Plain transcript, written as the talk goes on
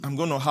I'm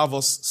going to have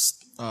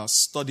us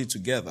study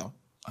together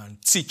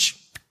and teach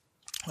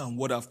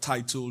what I've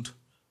titled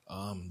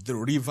The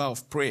River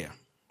of Prayer.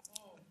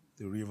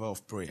 The River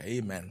of Prayer.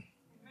 Amen.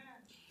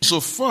 So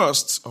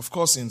first, of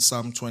course, in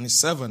Psalm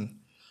 27,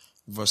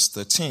 verse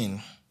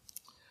 13,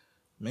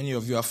 many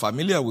of you are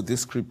familiar with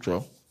this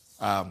scripture.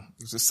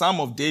 It's a Psalm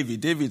of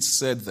David. David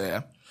said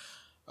there,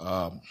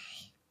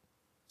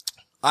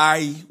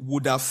 I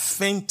would have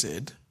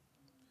fainted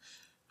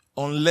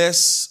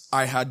unless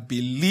I had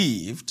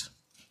believed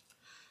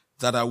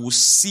that I would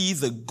see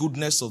the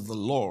goodness of the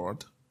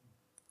Lord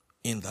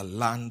in the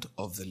land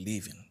of the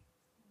living.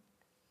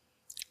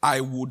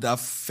 I would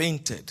have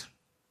fainted.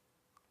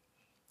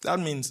 That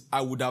means I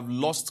would have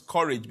lost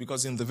courage,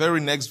 because in the very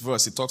next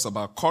verse it talks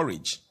about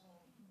courage.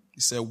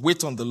 He said,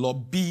 wait on the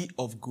Lord, be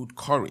of good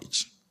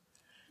courage.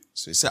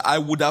 So he said, I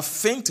would have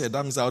fainted.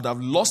 That means I would have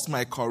lost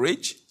my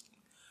courage.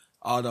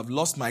 I would have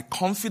lost my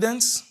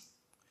confidence.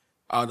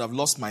 I would have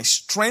lost my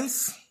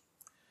strength.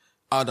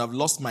 I would have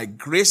lost my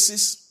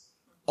graces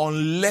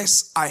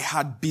unless I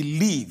had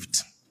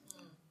believed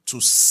to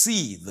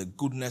see the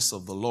goodness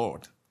of the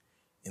Lord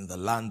in the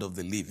land of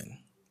the living.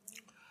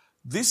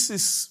 This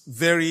is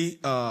very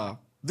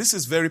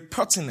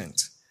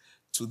pertinent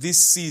to this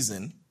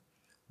season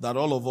that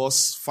all of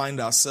us find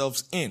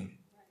ourselves in.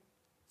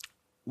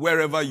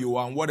 Wherever you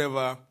are,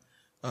 whatever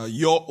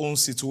your own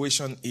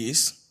situation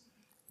is,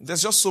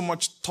 there's just so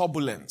much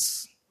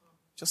turbulence,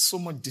 just so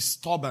much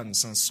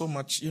disturbance and so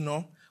much,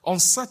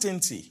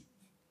 uncertainty.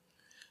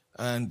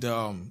 And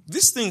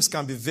these things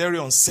can be very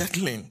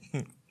unsettling.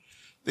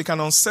 They can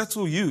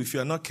unsettle you if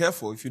you are not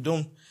careful. If you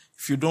don't,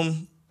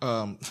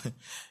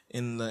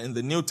 in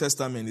the New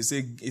Testament, it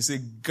say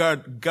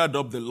guard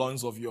up the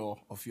loins of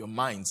your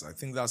minds. I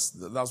think that's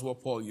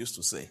what Paul used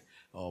to say,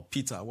 or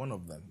Peter, one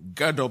of them.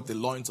 Guard up the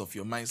loins of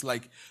your minds.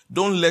 Like,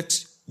 don't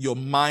let your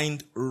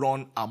mind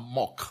run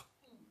amok.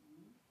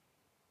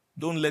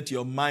 Don't let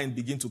your mind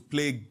begin to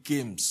play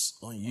games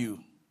on you.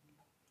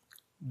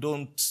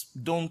 Don't,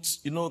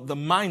 the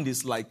mind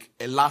is like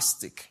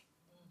elastic.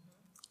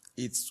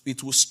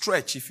 It will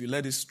stretch if you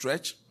let it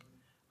stretch,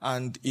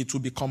 and it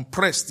will be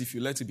compressed if you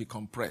let it be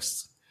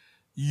compressed.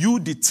 You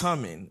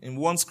determine. In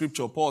one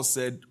scripture, Paul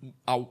said,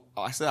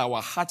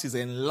 our heart is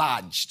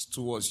enlarged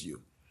towards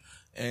you.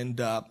 And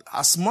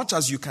as much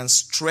as you can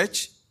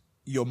stretch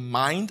your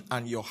mind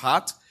and your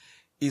heart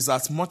is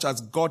as much as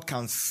God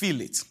can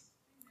feel it.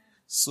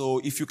 So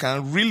if you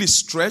can really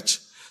stretch,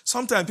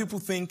 sometimes people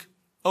think,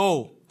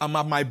 oh, I'm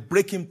at my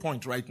breaking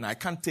point right now. I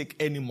can't take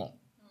any more.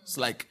 It's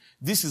like,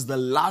 this is the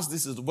last,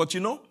 but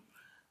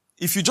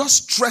if you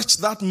just stretch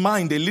that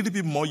mind a little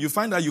bit more, you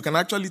find that you can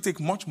actually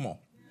take much more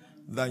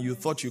than you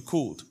thought you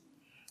could.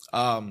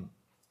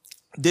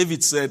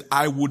 David said,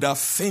 I would have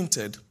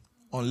fainted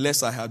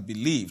unless I had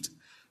believed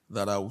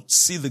that I would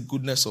see the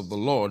goodness of the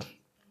Lord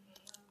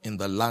in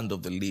the land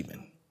of the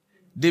living.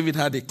 David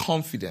had a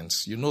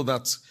confidence. You know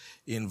that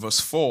in verse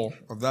 4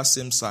 of that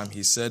same psalm,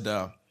 he said,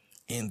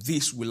 in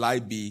this will I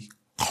be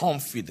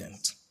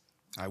confident.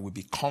 I will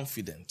be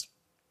confident.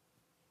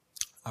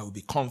 I will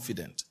be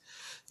confident.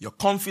 Your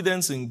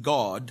confidence in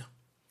God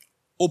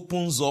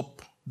opens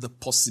up the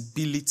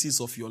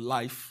possibilities of your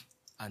life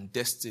and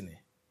destiny.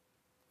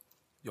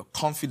 Your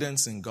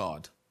confidence in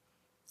God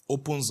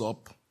opens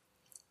up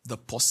the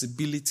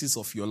possibilities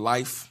of your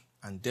life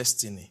and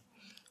destiny.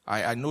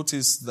 I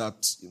noticed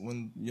that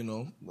when,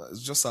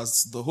 just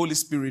as the Holy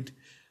Spirit,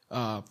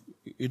 kind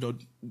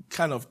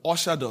of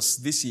ushered us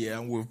this year,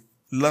 and we've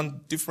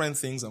learned different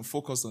things and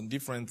focused on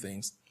different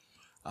things.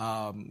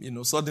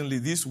 Suddenly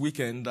this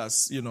weekend, I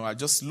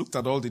just looked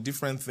at all the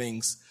different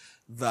things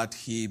that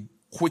He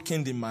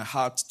quickened in my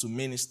heart to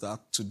minister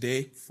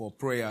today for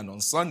prayer and on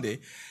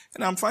Sunday.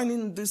 And I'm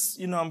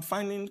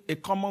finding a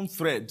common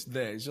thread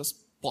there. It's just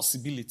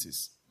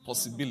possibilities.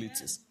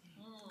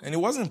 And it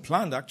wasn't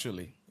planned,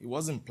 actually. It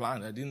wasn't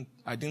planned.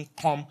 I didn't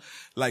come,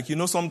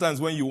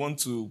 sometimes when you want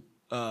to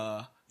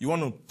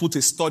put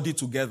a study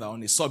together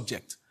on a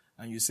subject,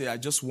 and you say, I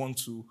just want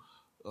to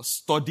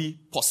study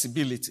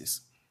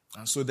possibilities.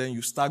 And so then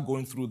you start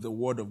going through the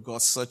Word of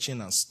God, searching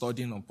and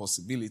studying on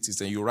possibilities,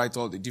 and you write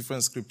all the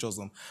different scriptures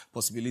on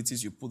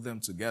possibilities, you put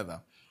them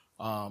together.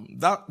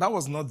 That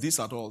was not this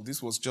at all.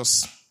 This was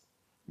just,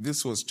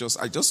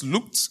 I just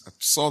looked, I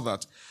saw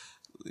that,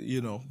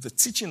 the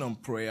teaching on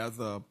prayer,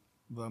 the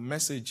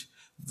message,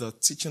 the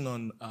teaching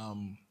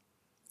on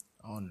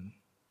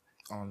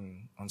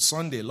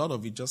Sunday, a lot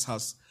of it just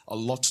has a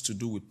lot to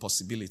do with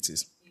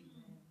possibilities.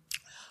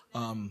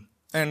 And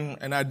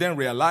I then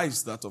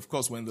realized that, of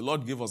course, when the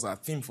Lord gave us our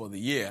theme for the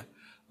year,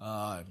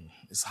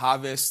 it's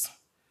harvest,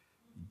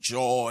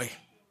 joy,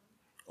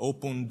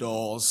 open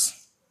doors,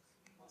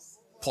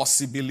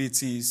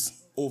 possibilities,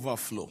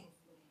 overflow.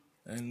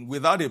 And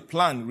without a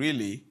plan,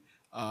 really,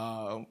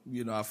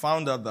 I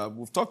found out that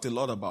we've talked a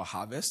lot about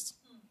harvest.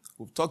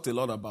 We've talked a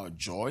lot about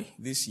joy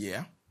this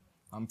year.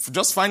 I'm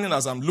just finding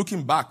as I'm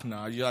looking back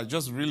now, you are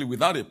just really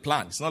without a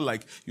plan. It's not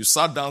like you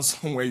sat down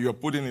somewhere, you're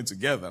putting it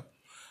together.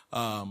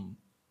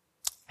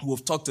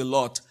 We've talked a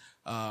lot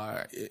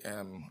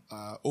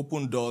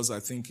Open Doors, I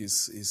think,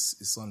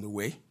 is on the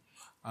way.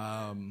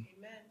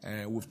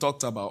 We've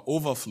talked about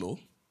overflow.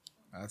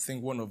 I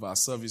think one of our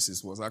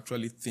services was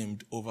actually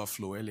themed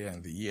overflow earlier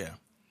in the year.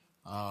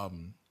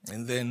 And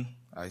then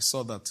I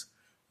saw that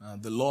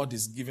the Lord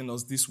is giving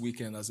us this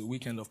weekend as a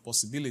weekend of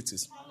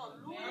possibilities.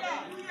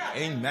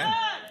 Amen.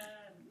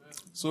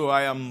 So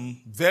I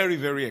am very,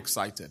 very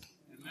excited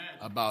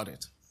about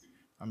it.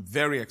 I'm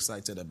very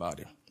excited about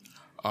it.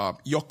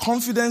 Your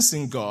confidence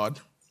in God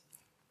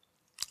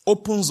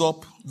opens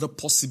up the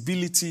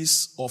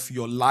possibilities of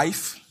your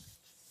life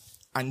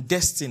and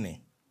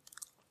destiny.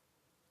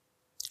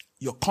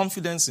 Your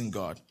confidence in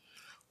God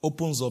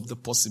opens up the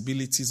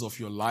possibilities of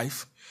your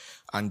life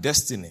and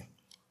destiny.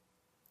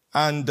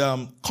 And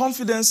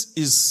confidence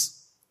is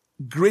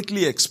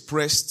greatly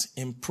expressed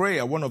in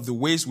prayer. One of the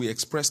ways we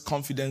express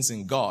confidence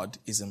in God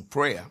is in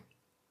prayer.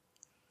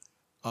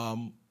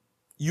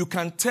 You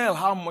can tell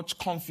how much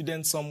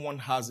confidence someone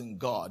has in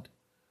God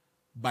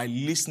by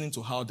listening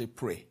to how they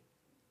pray.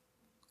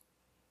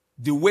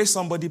 The way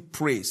somebody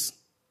prays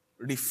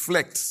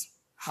reflects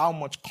how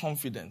much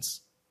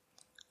confidence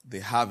they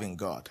have in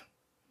God.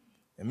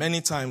 And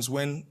many times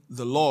when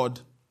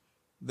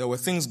there were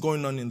things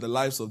going on in the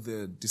lives of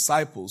the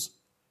disciples,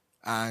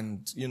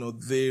 and,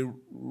 they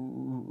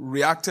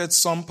reacted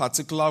some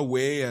particular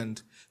way,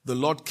 and the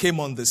Lord came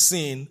on the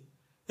scene.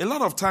 A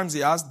lot of times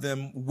he asked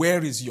them,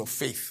 where is your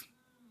faith?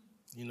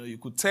 You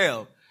could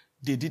tell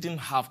they didn't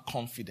have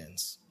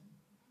confidence.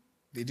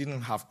 They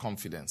didn't have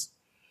confidence.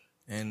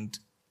 And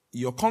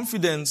your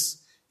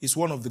confidence is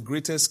one of the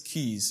greatest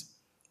keys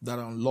that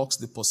unlocks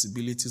the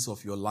possibilities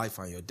of your life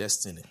and your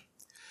destiny.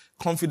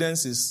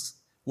 Confidence is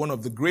one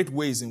of the great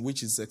ways in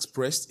which it's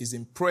expressed is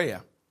in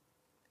prayer.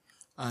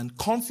 And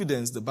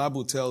confidence, the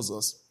Bible tells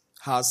us,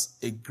 has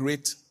a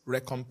great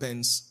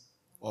recompense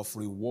of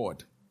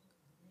reward.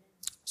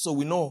 So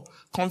we know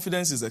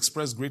confidence is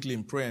expressed greatly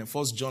in prayer in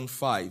 1 John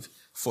 5,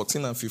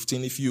 14 and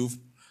 15. If you've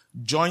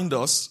joined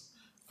us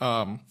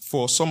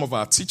for some of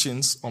our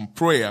teachings on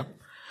prayer,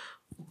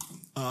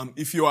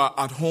 if you are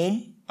at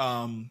home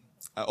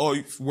or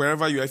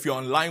wherever you are, if you're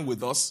online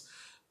with us,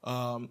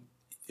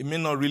 it may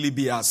not really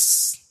be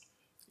as,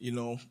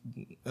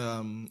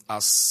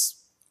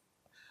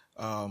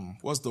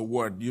 what's the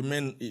word?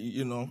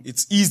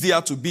 It's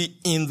easier to be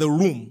in the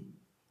room.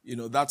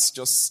 That's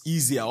just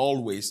easier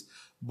always.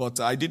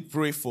 But I did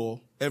pray for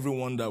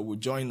everyone that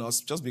would join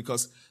us just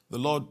because the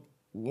Lord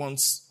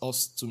wants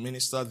us to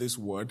minister this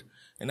word.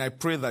 And I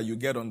pray that you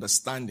get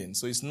understanding.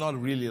 So it's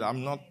not really,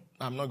 I'm not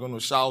going to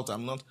shout.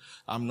 I'm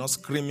not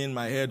screaming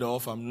my head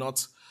off. I'm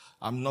not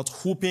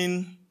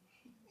whooping.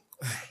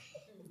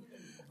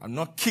 I'm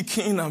not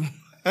kicking. I'm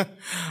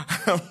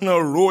not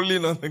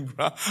rolling on the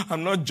ground.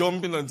 I'm not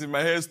jumping until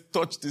my head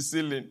touch the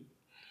ceiling.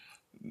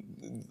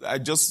 I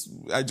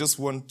just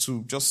want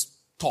to just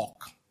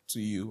talk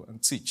to you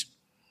and teach.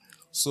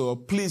 So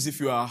please, if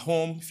you are at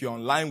home, if you're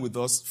online with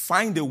us,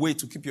 find a way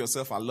to keep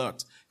yourself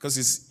alert, because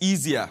it's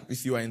easier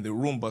if you are in the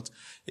room. But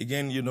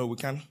again,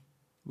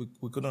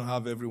 we couldn't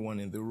have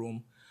everyone in the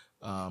room.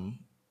 And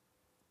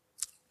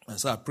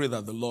so I pray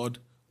that the Lord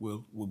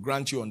will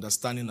grant you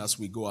understanding as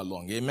we go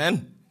along.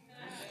 Amen.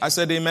 I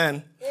said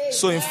amen.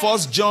 So in 1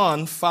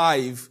 John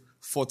 5,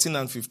 14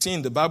 and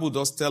 15, the Bible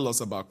does tell us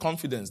about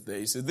confidence there.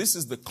 He says, this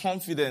is the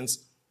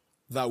confidence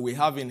that we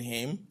have in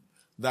him,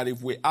 that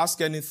if we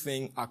ask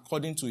anything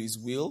according to his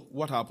will,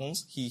 what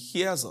happens? He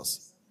hears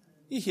us.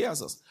 He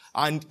hears us.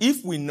 And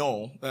if we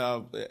know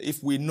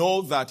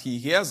that he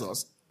hears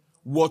us,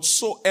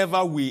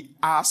 whatsoever we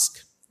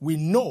ask, we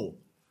know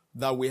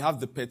that we have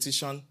the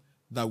petition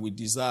that we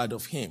desired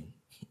of him.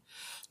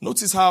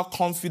 Notice how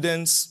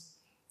confidence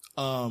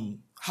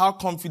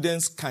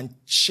can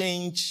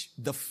change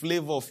the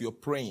flavor of your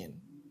praying.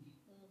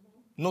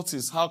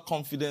 Notice how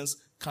confidence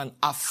can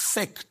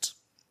affect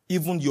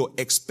even your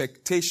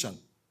expectation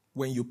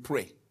when you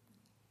pray.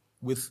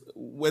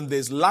 When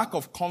there's lack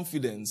of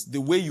confidence, the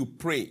way you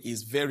pray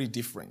is very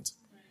different.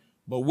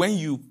 But when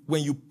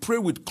you pray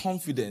with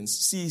confidence,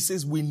 see, he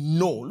says we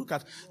know. Look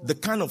at the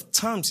kind of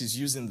terms he's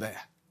using there.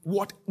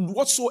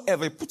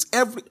 Whatsoever, he puts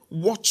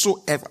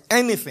whatsoever,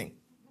 anything.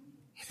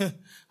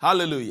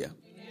 Hallelujah.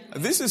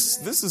 This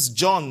is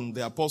John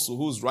the Apostle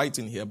who's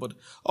writing here, but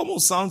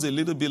almost sounds a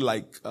little bit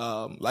like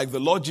the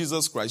Lord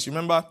Jesus Christ. You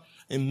remember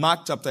in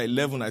Mark chapter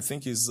 11, I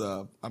think is,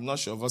 I'm not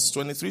sure, verse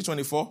 23,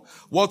 24.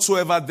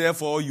 Whatsoever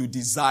therefore you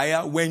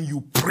desire when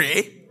you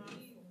pray.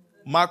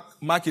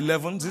 Mark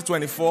 11, is it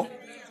 24?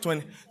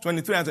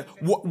 23. And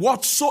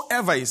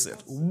whatsoever, he said,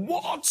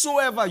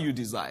 whatsoever you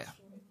desire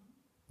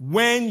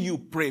when you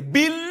pray,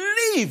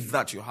 believe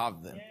that you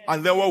have them.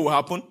 And then what will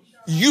happen?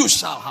 You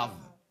shall have them.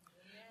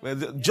 Well,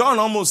 John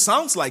almost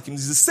sounds like him.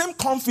 It's the same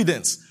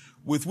confidence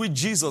with which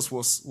Jesus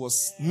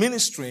was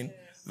ministering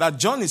that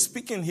John is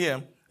speaking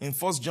here in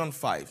 1 John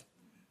 5.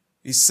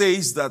 He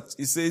says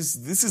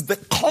this is the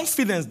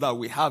confidence that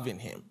we have in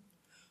him.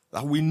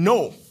 That we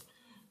know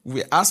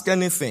we ask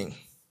anything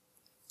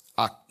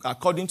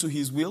according to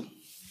his will.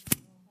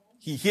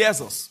 He hears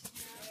us.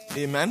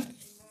 Amen.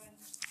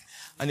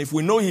 And if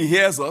we know he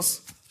hears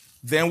us,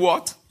 then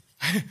what?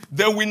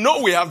 Then we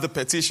know we have the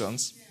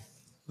petitions.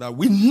 That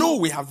we know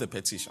we have the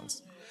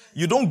petitions.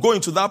 You don't go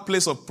into that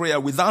place of prayer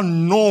without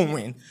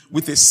knowing,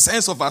 with a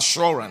sense of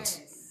assurance,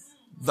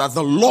 that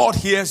the Lord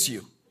hears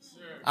you.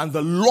 And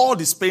the Lord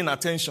is paying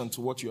attention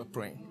to what you are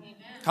praying.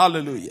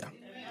 Hallelujah.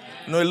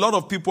 You know, a lot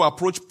of people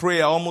approach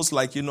prayer almost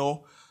like,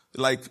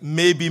 like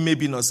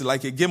maybe not. It's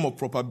like a game of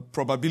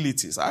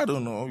probabilities. I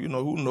don't know.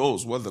 Who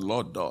knows what the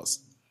Lord does.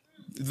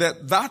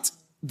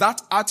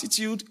 That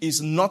attitude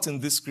is not in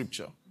this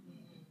scripture.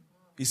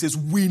 He says,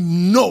 we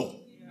know.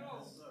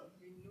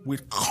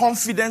 With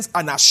confidence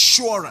and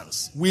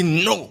assurance. We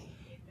know.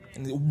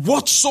 And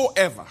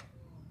whatsoever.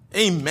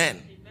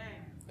 Amen.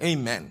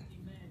 Amen.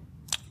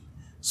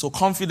 So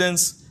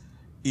confidence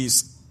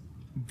is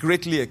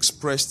greatly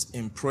expressed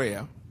in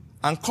prayer.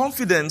 And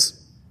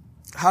confidence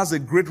has a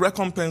great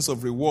recompense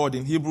of reward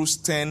in Hebrews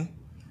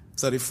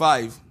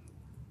 10:35.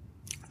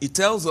 It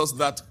tells us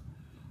that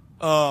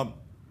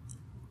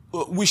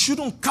we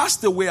shouldn't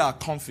cast away our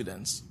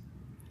confidence,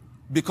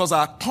 because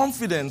our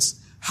confidence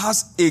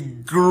has a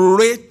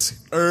great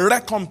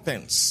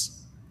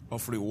recompense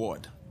of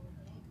reward.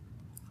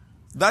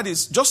 That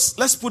is, just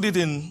let's put it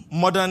in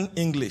modern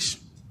English.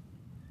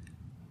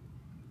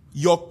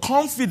 Your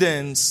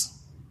confidence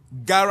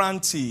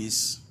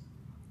guarantees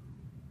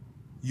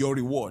your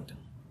reward.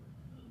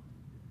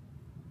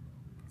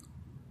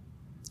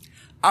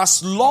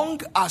 As long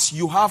as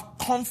you have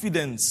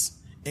confidence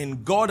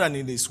in God and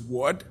in His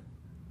Word,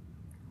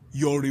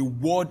 your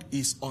reward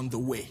is on the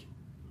way.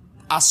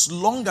 As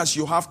long as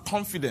you have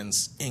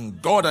confidence in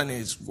God and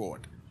His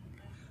Word.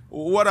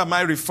 What am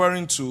I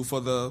referring to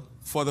for the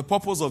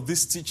purpose of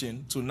this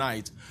teaching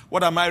tonight?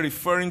 What am I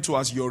referring to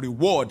as your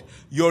reward?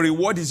 Your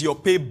reward is your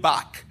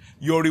payback.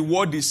 Your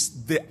reward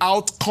is the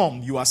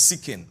outcome you are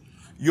seeking.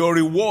 Your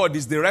reward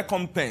is the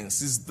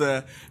recompense.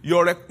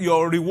 Your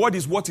reward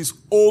is what is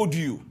owed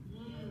you.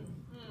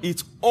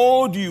 It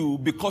owed you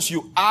because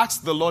you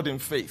asked the Lord in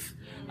faith.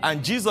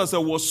 And Jesus said,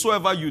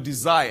 whatsoever you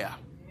desire,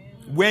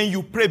 when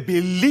you pray,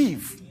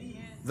 believe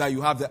that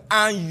you have them,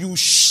 and you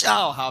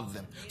shall have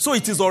them. So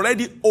it is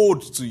already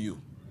owed to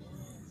you.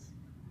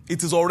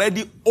 It is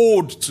already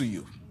owed to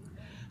you.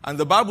 And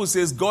the Bible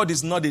says God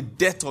is not a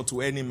debtor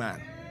to any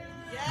man.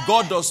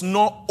 God does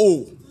not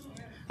owe.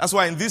 That's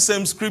why in this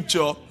same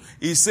scripture,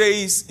 he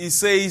says,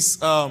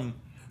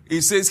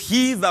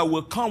 he that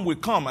will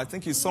come. I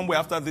think it's somewhere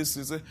after this,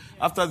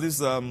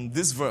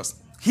 this verse.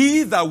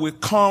 He that will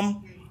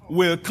come.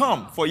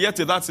 For yet,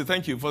 that's it.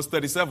 Thank you. Verse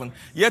 37.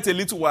 Yet a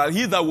little while,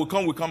 he that will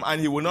come,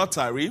 and he will not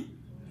tarry.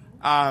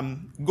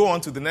 Go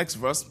on to the next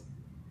verse.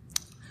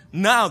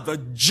 Now the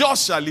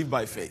just shall live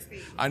by faith.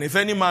 And if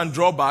any man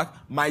draw back,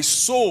 my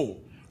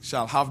soul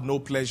shall have no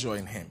pleasure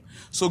in him.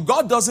 So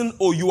God doesn't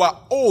owe. You are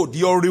owed.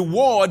 Your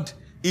reward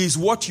is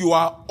what you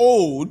are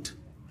owed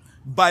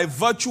by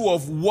virtue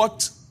of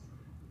what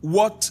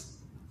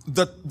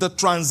the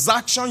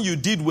transaction you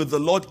did with the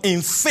Lord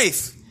in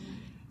faith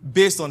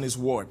based on His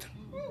word.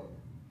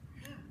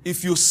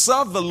 If you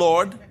serve the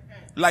Lord,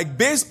 like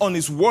based on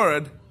His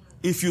word,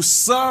 if you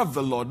serve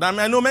the Lord.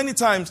 I know many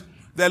times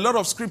there are a lot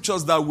of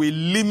scriptures that we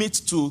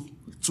limit to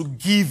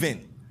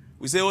giving.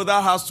 We say,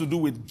 that has to do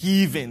with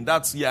giving.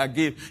 That's,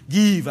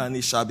 give and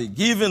it shall be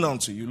given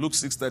unto you. Luke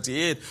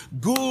 6:38.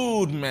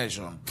 Good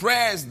measure,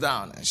 pressed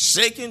down and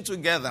shaken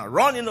together,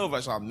 running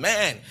over shall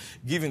men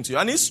give into you.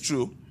 And it's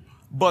true,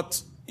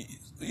 but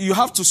you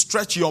have to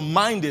stretch your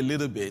mind a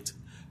little bit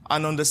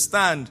and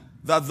understand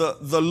that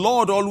the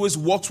Lord always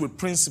works with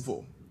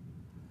principle.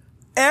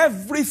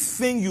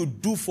 Everything you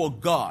do for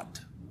God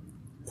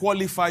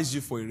qualifies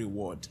you for a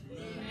reward.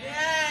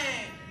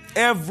 Amen.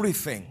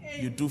 Everything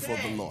you do for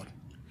the Lord.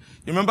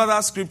 You remember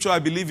that scripture, I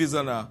believe, is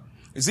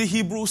it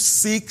Hebrews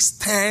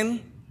 6:10?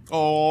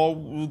 Or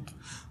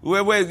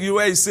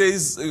where it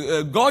says,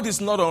 God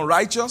is not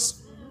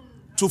unrighteous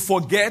to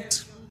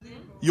forget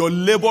your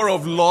labor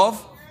of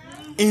love,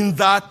 in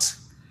that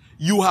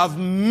you have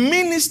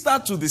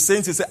ministered to the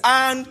saints. He said,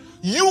 and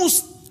you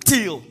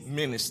still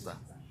minister.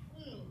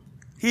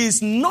 He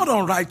is not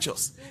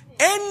unrighteous.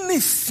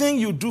 Anything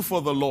you do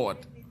for the Lord,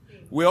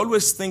 we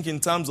always think in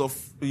terms of,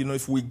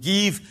 if we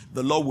give,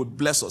 the Lord will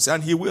bless us.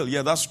 And He will.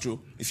 Yeah, that's true.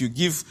 If you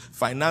give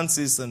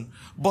finances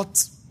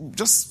but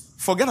just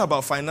forget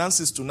about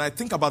finances tonight.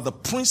 Think about the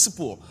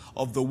principle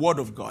of the Word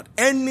of God.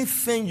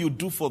 Anything you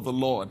do for the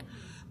Lord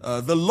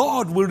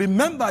will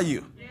remember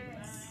you.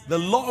 The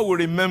Lord will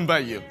remember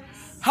you.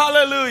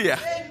 Hallelujah.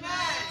 Amen.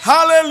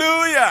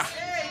 Hallelujah.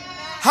 Amen.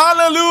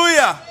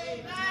 Hallelujah.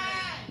 Amen.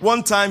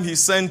 One time He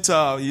sent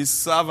His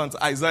servant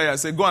Isaiah,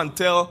 said, go and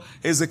tell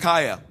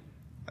Hezekiah,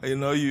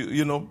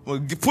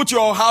 put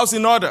your house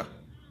in order,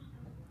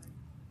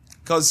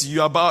 because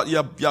you're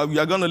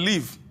going to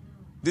leave.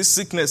 This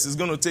sickness is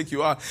going to take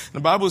you out. The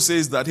Bible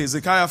says that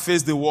Hezekiah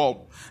faced the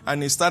wall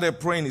and he started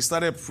praying. He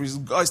started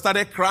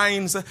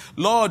crying. He said,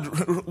 Lord,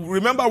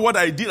 remember what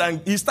I did.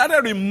 And he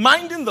started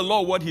reminding the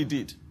Lord what he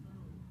did.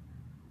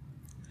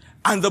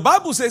 And the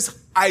Bible says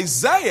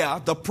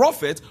Isaiah, the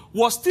prophet,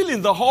 was still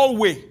in the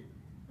hallway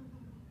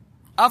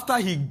after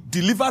he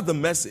delivered the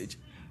message,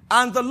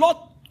 and the Lord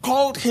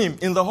called him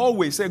in the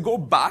hallway, said, go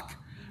back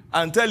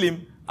and tell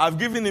him, I've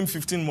given him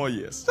 15 more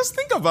years. Just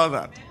think about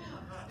that.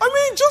 I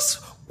mean,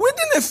 just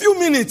within a few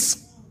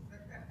minutes.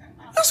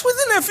 Just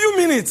within a few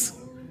minutes.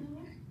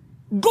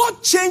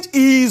 God changed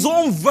his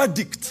own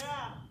verdict.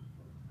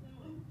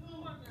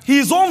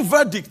 His own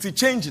verdict, he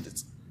changed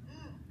it.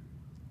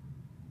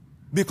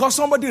 Because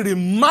somebody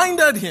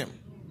reminded him.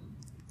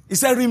 He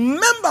said,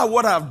 remember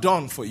what I've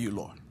done for you,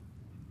 Lord.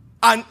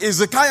 And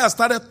Ezekiah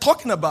started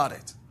talking about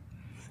it.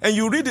 And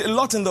you read it a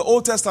lot in the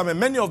Old Testament.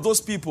 Many of those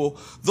people,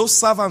 those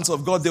servants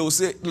of God, they will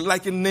say,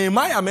 like in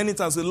Nehemiah many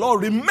times, say,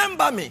 Lord,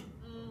 remember me.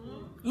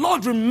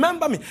 Lord,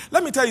 remember me.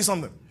 Let me tell you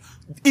something.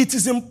 It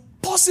is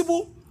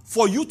impossible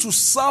for you to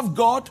serve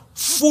God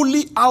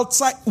fully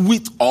outside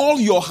with all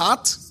your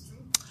heart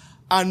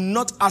and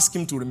not ask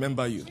him to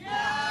remember you.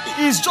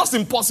 It's just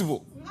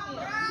impossible.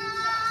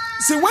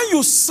 See, when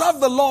you serve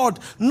the Lord,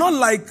 not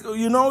like,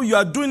 you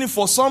are doing it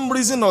for some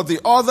reason or the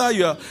other.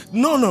 You are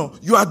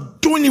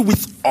doing it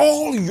with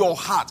all your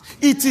heart.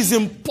 It is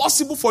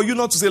impossible for you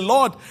not to say,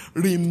 Lord,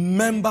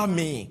 remember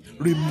me.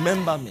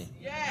 Remember me.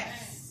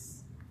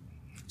 Yes.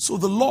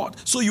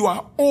 So you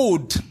are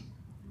owed.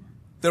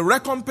 The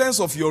recompense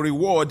of your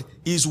reward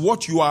is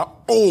what you are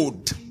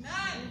owed.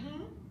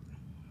 Mm-hmm.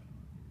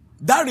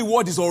 That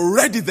reward is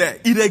already there.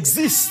 It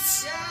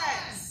exists.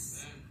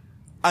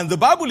 And the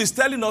Bible is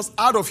telling us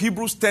out of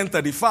Hebrews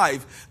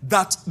 10:35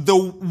 that the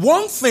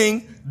one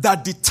thing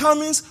that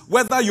determines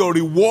whether your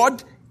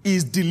reward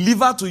is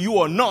delivered to you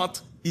or not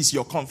is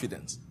your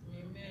confidence.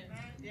 Amen.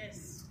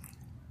 Yes.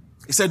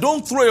 He said,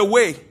 don't throw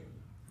away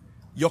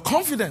your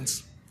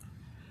confidence.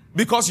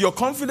 Because your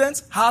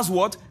confidence has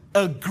what?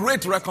 A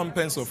great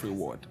recompense of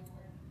reward.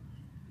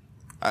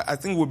 I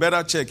think we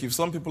better check. If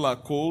some people are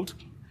cold,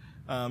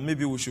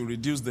 maybe we should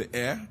reduce the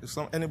air. If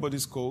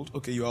anybody's cold,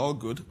 okay, you are all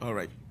good. All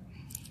right.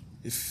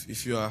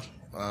 If you are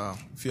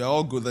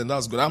all good, then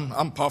that's good.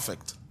 I'm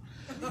perfect.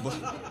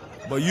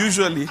 But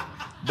usually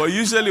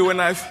when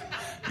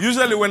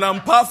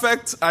I'm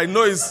perfect, I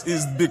know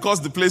it's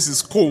because the place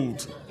is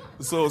cold.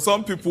 So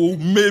some people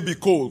may be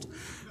cold.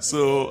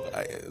 So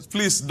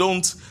please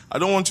I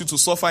don't want you to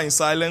suffer in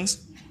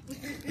silence.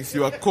 If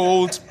you are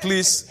cold,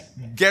 please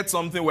get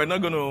something.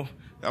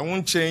 I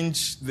won't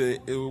change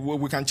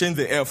we can change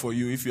the air for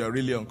you if you are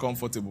really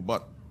uncomfortable.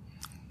 But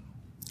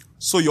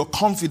so your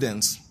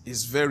confidence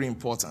is very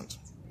important.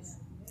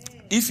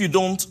 If you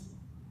don't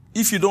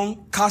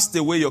cast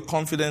away your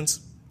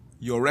confidence,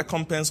 your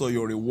recompense or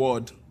your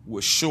reward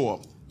will show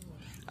up.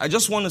 I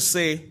just want to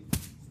say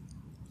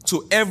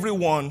to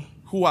everyone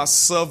who has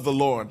served the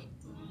Lord,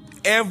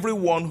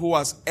 everyone who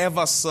has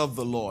ever served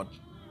the Lord,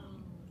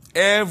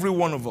 every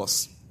one of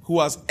us who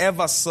has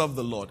ever served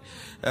the Lord.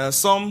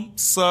 Some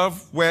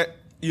serve where,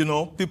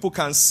 people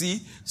can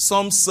see.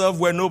 Some serve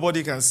where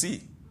nobody can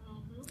see.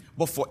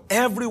 But for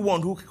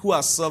everyone who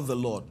has served the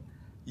Lord,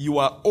 you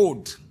are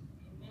owed.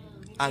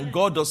 And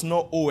God does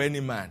not owe any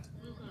man.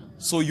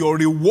 So your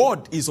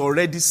reward is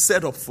already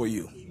set up for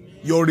you.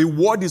 Your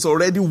reward is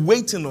already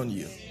waiting on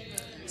you.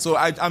 So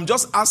I'm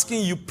just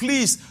asking you,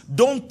 please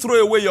don't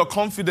throw away your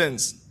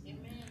confidence.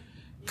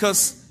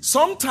 Because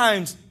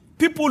sometimes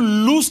people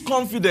lose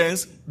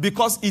confidence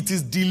because it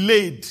is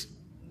delayed.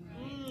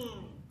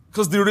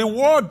 Because the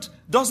reward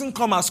doesn't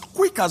come as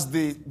quick as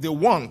they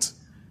want.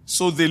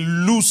 So they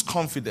lose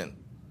confidence.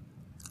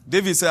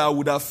 David said, I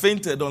would have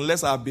fainted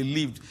unless I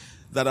believed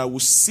that I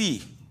would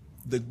see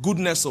the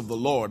goodness of the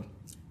Lord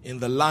in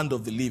the land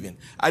of the living.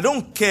 I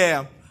don't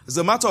care. As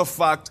a matter of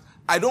fact,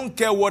 I don't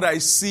care what I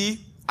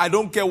see. I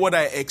don't care what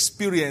I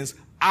experience.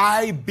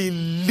 I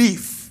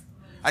believe.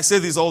 I say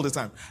this all the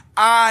time.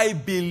 I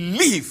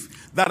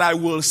believe that I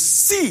will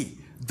see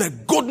the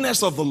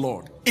goodness of the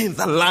Lord in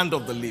the land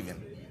of the living.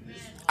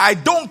 I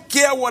don't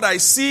care what I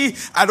see.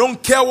 I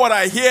don't care what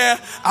I hear.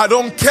 I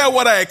don't care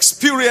what I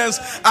experience.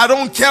 I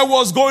don't care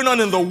what's going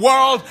on in the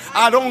world.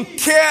 I don't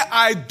care.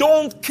 I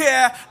don't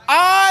care.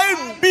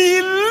 I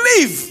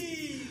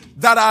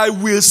believe that I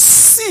will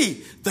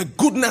see the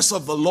goodness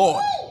of the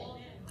Lord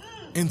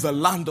in the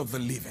land of the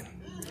living.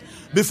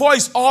 Before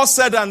it's all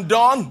said and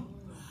done,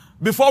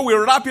 before we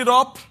wrap it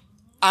up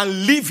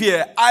and leave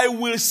here, I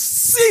will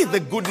see the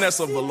goodness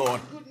of the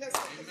Lord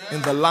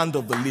in the land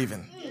of the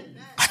living.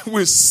 I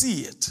will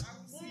see it.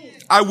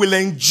 I will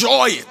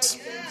enjoy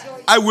it.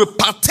 I will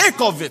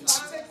partake of it.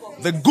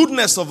 The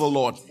goodness of the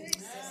Lord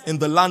in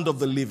the land of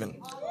the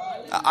living.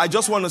 I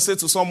just want to say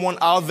to someone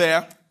out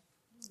there,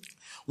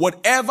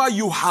 whatever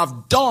you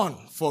have done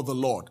for the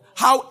Lord,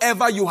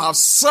 however you have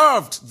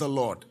served the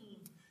Lord,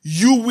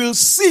 you will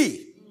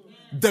see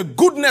the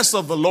goodness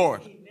of the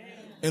Lord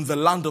in the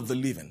land of the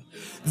living.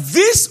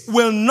 This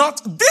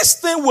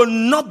thing will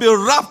not be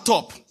wrapped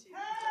up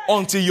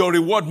until your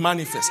reward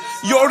manifests.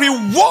 Your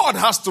reward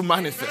has to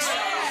manifest.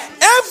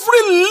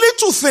 Every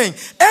little thing,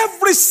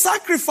 every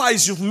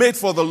sacrifice you've made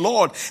for the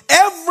Lord,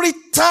 every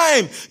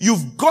time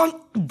you've gone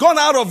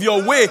out of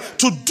your way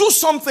to do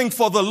something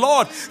for the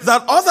Lord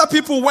that other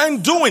people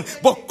weren't doing,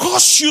 but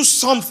cost you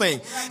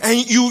something,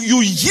 and you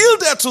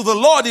yielded to the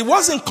Lord. It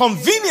wasn't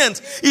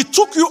convenient. It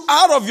took you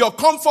out of your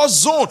comfort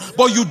zone,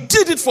 but you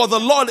did it for the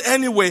Lord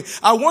anyway.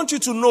 I want you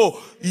to know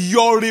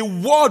your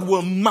reward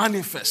will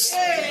manifest.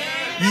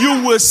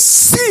 You will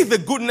see the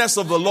goodness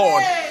of the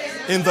Lord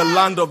in the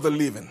land of the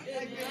living.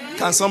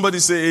 Can somebody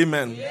say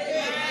amen?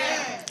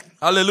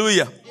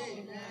 Hallelujah.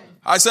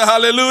 I say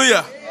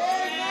hallelujah.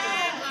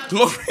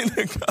 Glory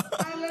to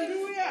God.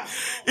 Hallelujah.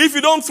 If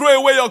you don't throw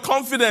away your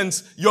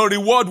confidence, your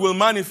reward will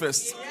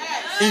manifest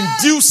in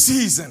due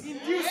season.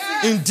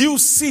 In due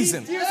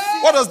season.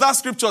 What does that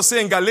scripture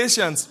say in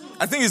Galatians?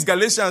 I think it's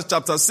Galatians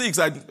chapter 6.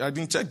 I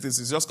didn't check this.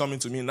 It's just coming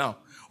to me now.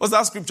 What's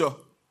that scripture?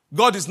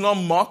 God is not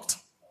mocked.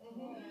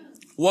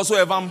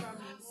 Whatsoever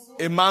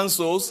a man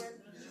sows,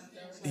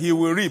 he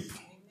will reap.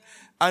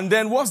 And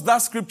then what's that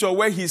scripture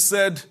where he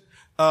said,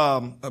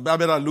 I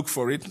better look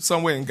for it,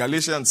 somewhere in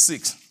Galatians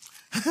 6.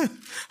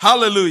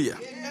 Hallelujah.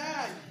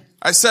 Amen.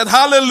 I said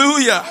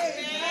hallelujah.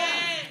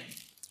 Amen.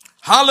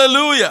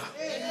 Hallelujah.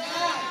 Amen.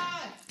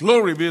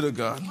 Glory be to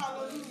God.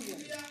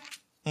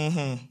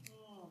 Hallelujah.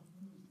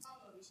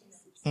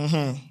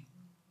 Amen.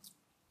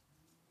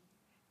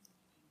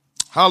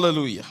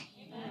 Hallelujah.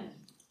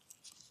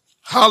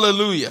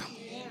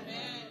 Amen.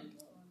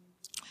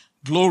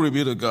 Glory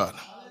be to God.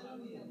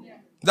 Hallelujah.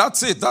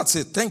 That's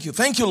it.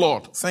 Thank you,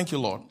 Lord. Thank you,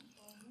 Lord.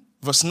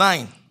 Verse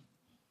 9.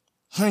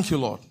 Thank you,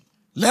 Lord.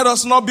 Let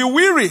us not be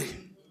weary.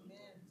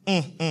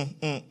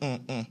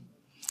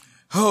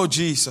 Oh,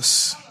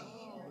 Jesus.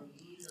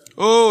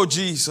 Oh,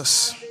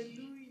 Jesus.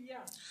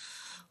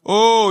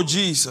 Oh,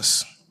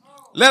 Jesus.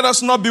 Let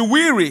us not be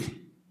weary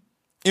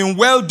in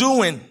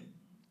well-doing,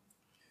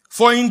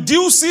 for in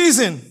due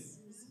season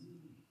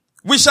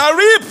we shall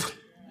reap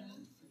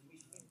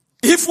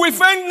if we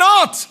faint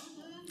not.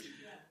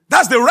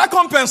 That's the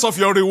recompense of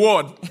your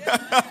reward.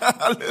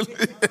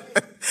 Hallelujah.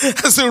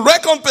 That's the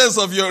recompense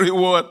of your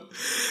reward.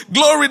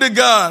 Glory to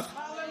God.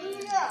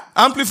 Hallelujah.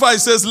 Amplified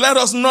says, let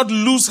us not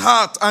lose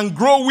heart and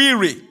grow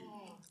weary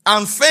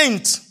and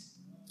faint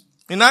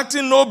in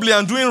acting nobly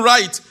and doing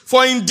right.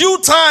 For in due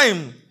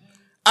time,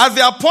 at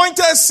the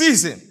appointed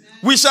season,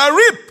 we shall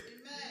reap.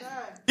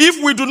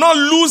 If we do not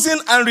loosen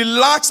and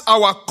relax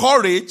our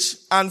courage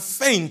and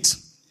faint.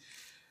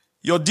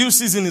 Your due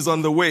season is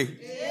on the way.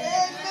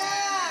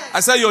 I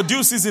said your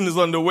due season is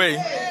on the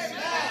way.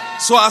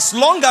 So as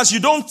long as you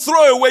don't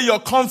throw away your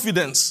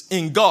confidence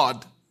in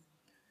God,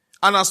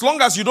 and as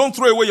long as you don't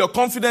throw away your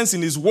confidence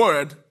in His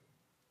Word,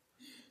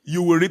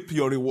 you will reap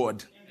your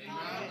reward.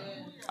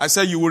 Amen. I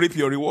said you will reap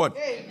your reward.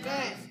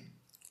 Amen.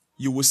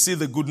 You will see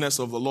the goodness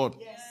of the Lord.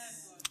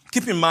 Yes.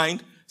 Keep in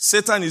mind,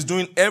 Satan is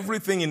doing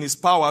everything in his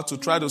power to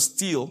try to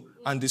steal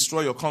and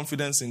destroy your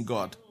confidence in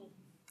God.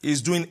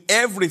 He's doing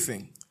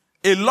everything.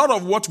 A lot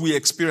of what we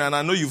experience, and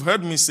I know you've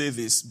heard me say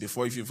this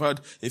before, if you've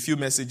heard a few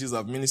messages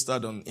I've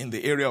ministered on in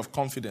the area of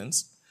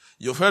confidence,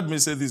 you've heard me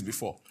say this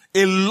before.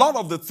 A lot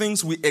of the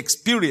things we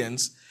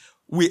experience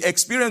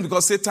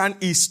because Satan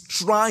is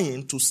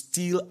trying to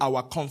steal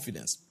our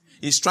confidence.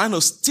 He's trying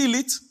to steal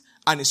it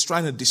and he's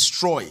trying to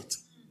destroy it.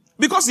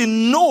 Because he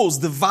knows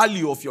the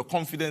value of your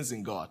confidence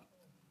in God.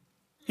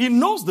 He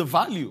knows the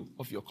value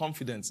of your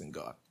confidence in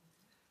God.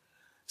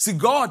 See,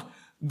 God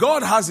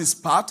has his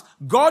part.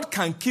 God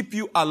can keep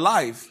you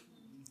alive.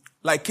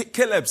 Like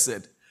Caleb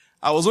said,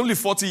 I was only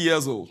 40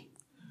 years old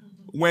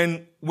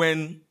when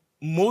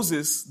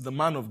Moses, the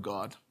man of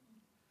God,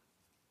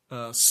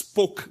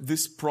 spoke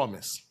this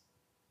promise.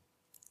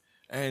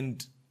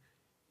 And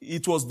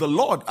it was the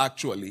Lord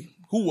actually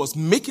who was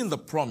making the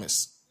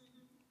promise.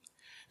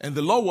 And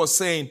the Lord was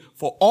saying,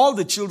 for all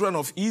the children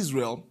of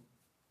Israel,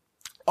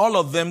 all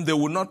of them, they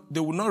will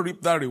not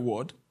reap that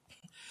reward.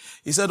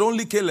 He said,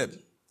 only Caleb.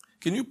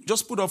 Can you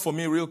just put up for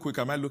me real quick?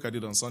 I might look at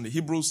it on Sunday.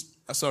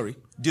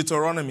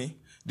 Deuteronomy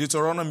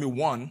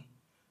 1,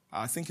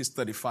 I think it's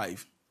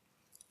 35.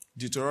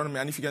 Deuteronomy,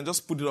 and if you can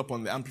just put it up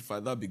on the amplifier,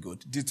 that'd be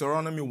good.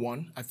 Deuteronomy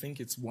 1, I think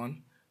it's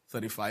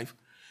 1:35.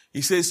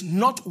 He says,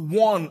 not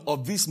one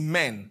of these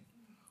men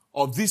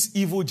of this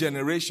evil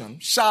generation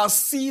shall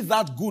see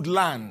that good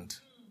land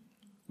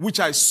which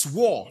I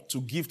swore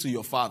to give to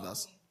your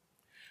fathers.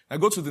 Now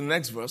go to the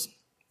next verse.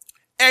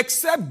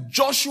 Except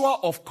Joshua,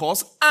 of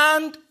course,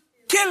 and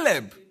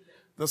Caleb,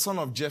 the son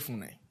of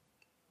Jephunneh.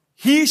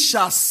 He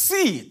shall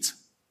see it,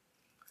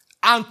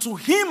 and to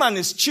him and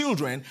his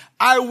children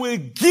I will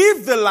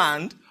give the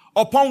land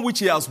upon which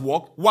he has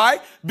walked. Why?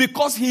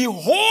 Because he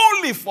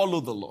wholly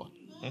followed the Lord.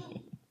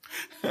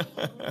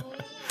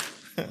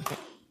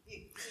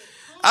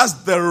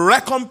 As the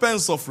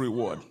recompense of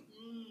reward.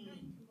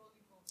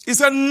 He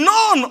said,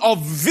 none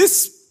of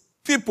these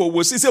people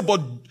will see. He said,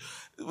 but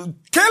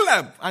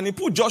Caleb, and he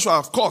put Joshua,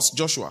 of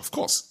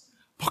course.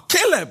 But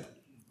Caleb,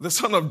 the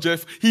son of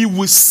Jeff, he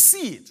will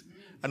see it.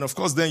 And of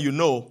course, then you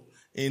know,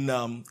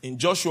 in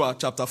Joshua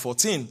chapter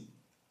 14,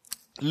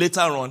 later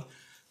on,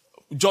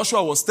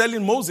 Joshua was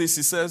telling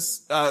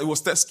Moses,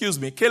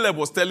 Caleb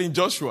was telling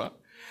Joshua,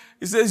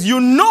 He says, you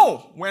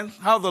know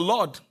how the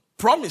Lord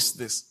promised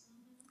this.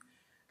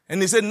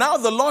 And he said, now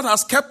the Lord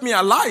has kept me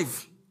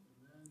alive.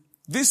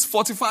 This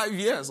 45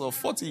 years or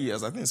 40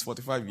 years, I think it's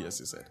 45 years,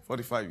 he said.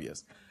 45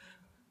 years.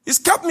 He's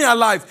kept me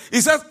alive.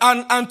 He says,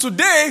 and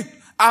today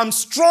I'm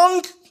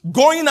strong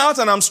going out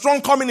and I'm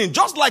strong coming in,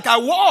 just like I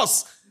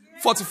was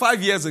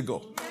 45 years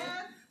ago.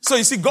 So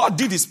you see, God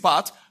did his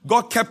part.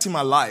 God kept him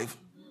alive.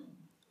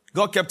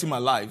 God kept him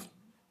alive.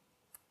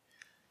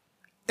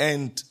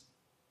 And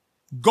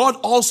God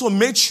also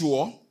made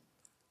sure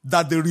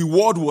that the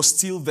reward was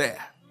still there.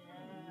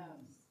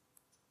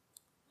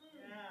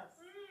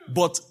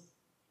 But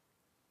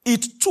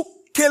it took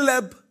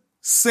Caleb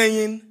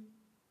saying,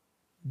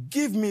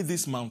 give me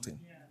this mountain.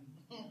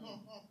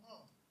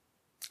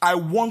 I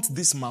want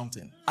this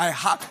mountain.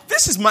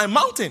 This is my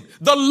mountain.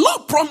 The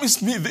Lord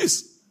promised me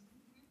this.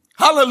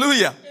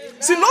 Hallelujah.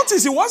 Amen. See,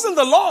 notice it wasn't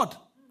the Lord.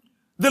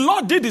 The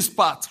Lord did his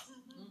part.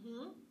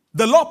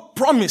 The Lord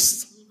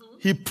promised.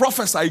 He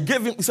prophesied. He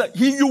gave him, he said,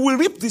 you will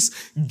reap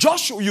this.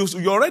 Joshua, you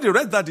already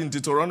read that in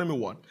Deuteronomy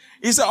 1.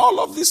 He said, all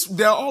of this,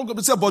 they are all going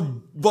to say,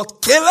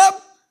 but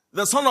Caleb,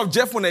 the son of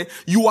Jephunneh,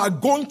 you are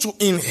going to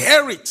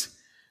inherit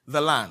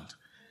the land.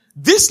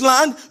 This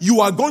land,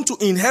 you are going to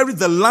inherit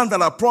the land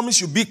that I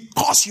promised you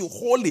because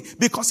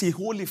he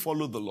wholly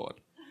followed the Lord.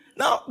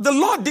 Now, the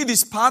Lord did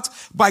his part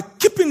by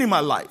keeping him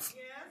alive.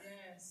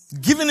 Yes.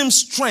 Giving him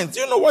strength.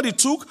 You know what it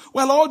took?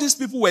 Well, all these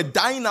people were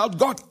dying out.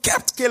 God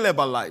kept Caleb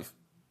alive.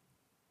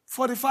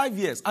 45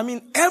 years. I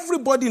mean,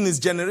 everybody in his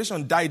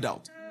generation died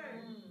out.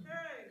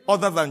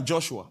 Other than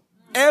Joshua.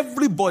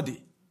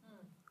 Everybody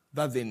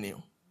that they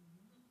knew.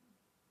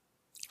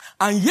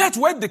 And yet,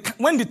 when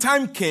the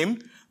time came,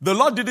 the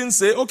Lord didn't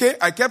say, okay,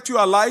 I kept you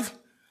alive.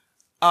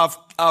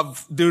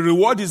 The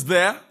reward is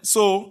there.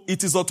 So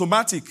it is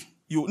automatic.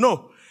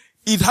 No.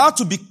 It had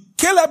to be,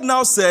 Caleb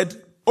now said,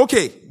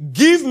 okay,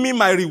 give me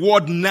my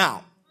reward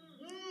now.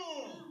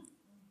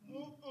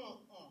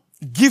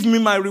 Give me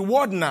my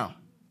reward now.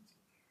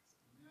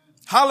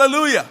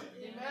 Hallelujah.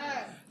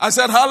 Amen. I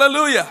said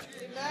hallelujah.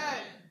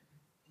 Amen.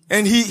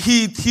 And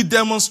he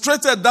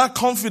demonstrated that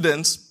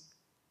confidence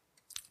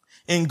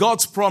in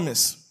God's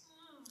promise.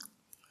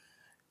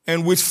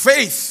 And with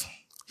faith,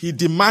 he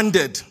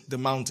demanded the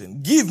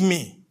mountain. Give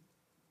me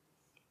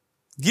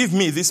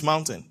this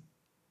mountain.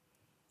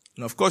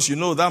 And of course, you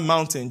know that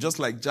mountain, just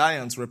like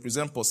giants,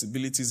 represent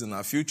possibilities in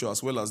our future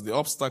as well as the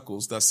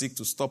obstacles that seek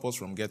to stop us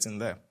from getting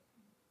there.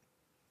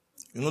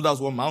 You know that's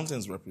what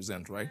mountains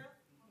represent, right?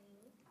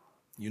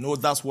 You know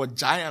that's what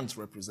giants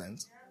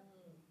represent.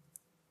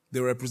 They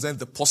represent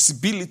the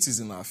possibilities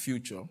in our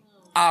future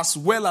as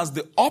well as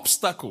the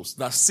obstacles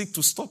that seek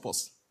to stop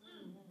us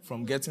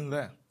from getting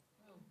there.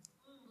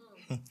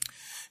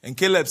 And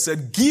Caleb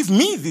said, give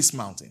me this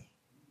mountain.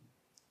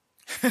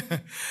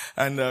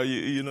 And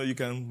you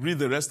can read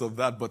the rest of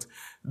that. But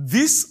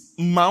this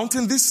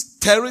mountain, this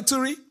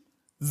territory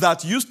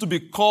that used to be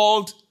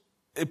called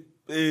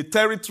a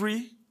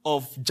territory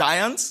of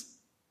giants,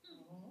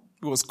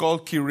 it was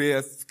called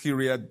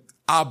Kiriath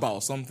Arba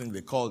or something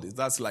they called it.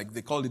 That's like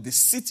they called it the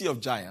city of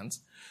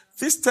giants.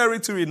 This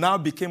territory now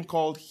became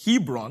called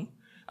Hebron,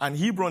 and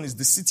Hebron is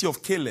the city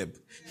of Caleb.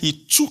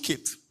 He took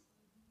it.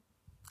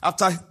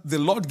 After the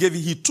Lord gave it,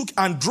 he took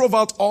and drove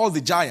out all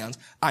the giants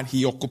and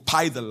he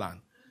occupied the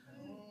land.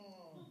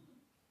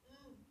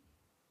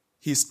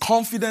 His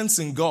confidence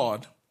in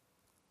God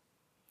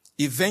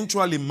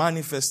eventually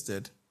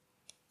manifested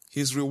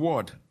his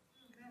reward.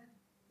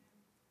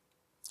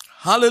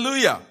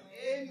 Hallelujah.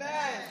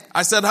 Amen.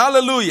 I said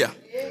hallelujah.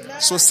 Amen.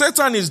 So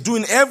Satan is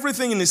doing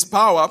everything in his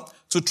power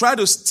to try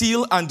to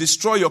steal and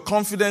destroy your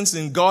confidence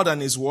in God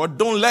and his word.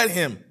 Don't let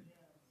him.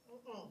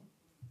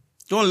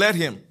 Don't let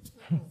him.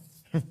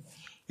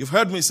 You've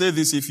heard me say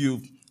this if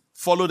you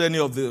followed any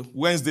of the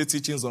Wednesday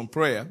teachings on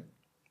prayer.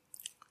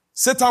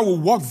 Satan will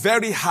work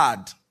very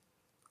hard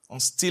on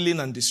stealing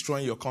and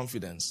destroying your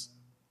confidence.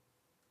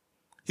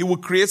 He will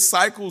create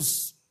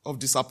cycles of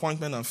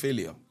disappointment and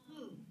failure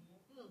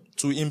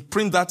to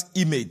imprint that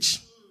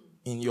image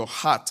in your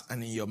heart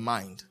and in your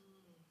mind.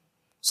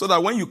 So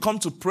that when you come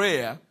to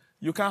prayer,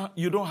 you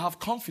don't have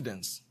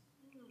confidence.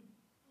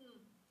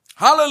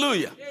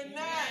 Hallelujah.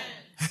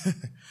 Amen.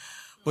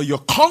 But your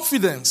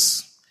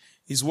confidence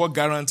is what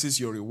guarantees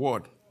your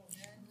reward.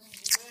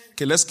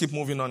 Okay, let's keep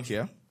moving on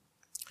here.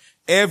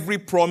 Every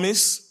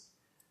promise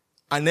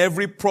and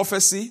every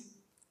prophecy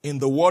in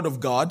the Word of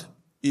God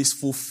is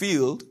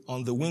fulfilled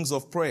on the wings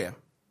of prayer.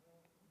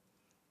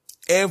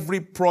 Every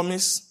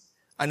promise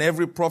and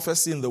every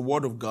prophecy in the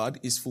Word of God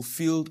is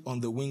fulfilled on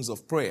the wings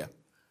of prayer.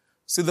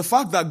 See, the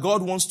fact that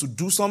God wants to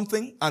do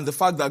something, and the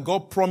fact that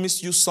God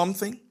promised you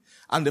something,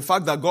 and the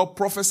fact that God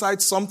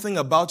prophesied something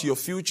about your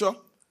future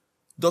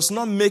does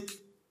not make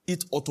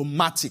it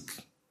automatic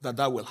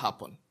that will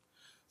happen.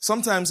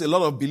 Sometimes a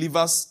lot of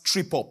believers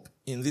trip up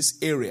in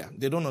this area.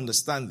 They don't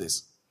understand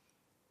this.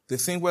 They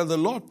think, well, the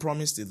Lord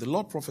promised it. The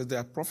Lord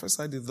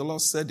prophesied it. The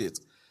Lord said it.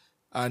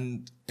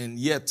 And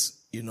yet,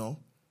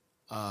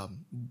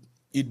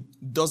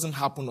 it doesn't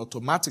happen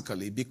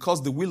automatically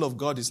because the will of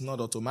God is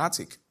not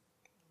automatic.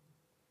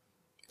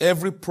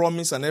 every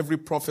promise and every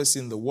prophecy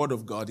in the Word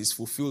of God is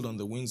fulfilled on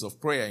the wings of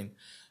prayer. And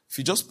if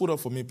you just put up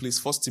for me, please,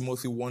 1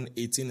 Timothy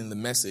 1:18 in the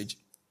Message.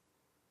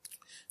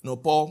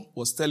 Paul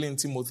was telling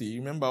Timothy, you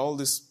remember all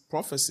these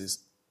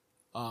prophecies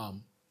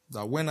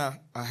that went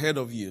ahead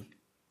of you.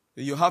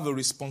 You have a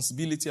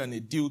responsibility and a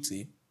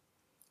duty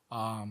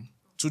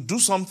to do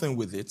something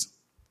with it.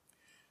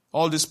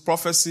 All these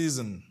prophecies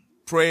and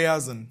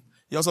prayers, and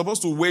you're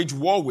supposed to wage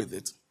war with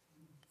it.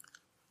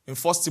 In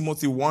 1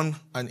 Timothy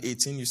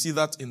 1:18, you see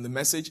that in the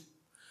Message.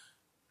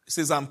 It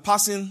says, I'm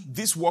passing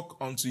this work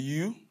unto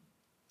you.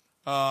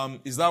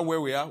 Is that where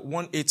we are?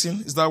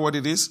 1:18, is that what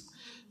it is?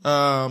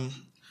 1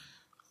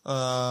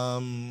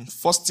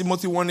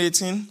 Timothy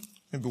 1:18,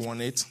 maybe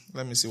 1:8.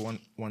 Let me see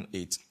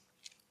 1:8.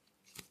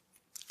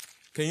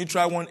 Can you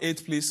try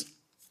 1:8, please?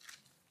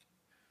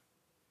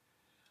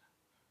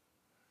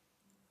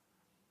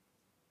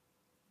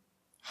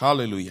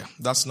 Hallelujah.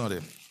 That's not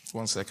it.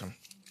 1 second.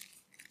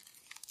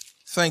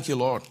 Thank you,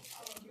 Lord.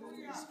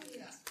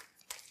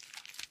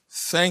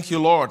 Thank you,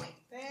 Lord.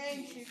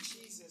 Thank you,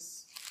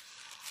 Jesus.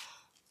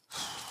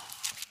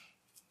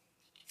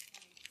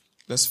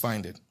 Let's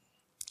find it.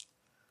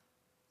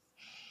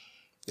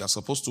 You are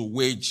supposed to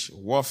wage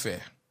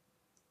warfare.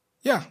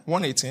 Yeah,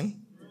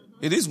 1:18.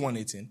 It is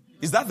 1:18.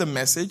 Is that the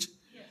Message?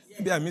 Yes.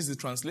 Maybe I missed the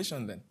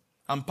translation then.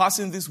 I'm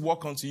passing this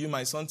work unto you,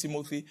 my son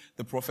Timothy,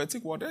 the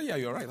prophetic word. Yeah,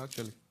 you're right,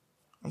 actually.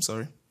 I'm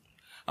sorry.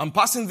 I'm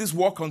passing this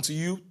work unto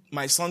you,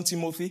 my son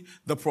Timothy,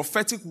 the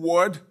prophetic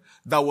word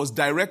that was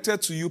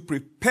directed to you,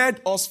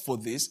 prepared us for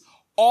this.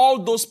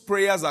 All those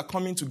prayers are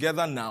coming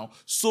together now,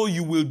 so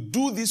you will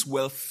do this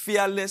well,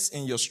 fearless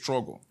in your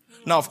struggle.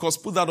 Now, of course,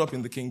 put that up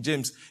in the King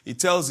James. It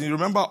tells you,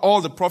 remember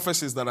all the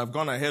prophecies that have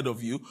gone ahead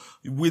of you.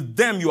 With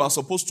them, you are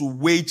supposed to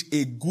wage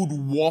a good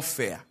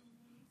warfare.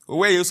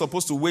 Where are you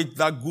supposed to wage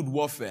that good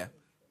warfare?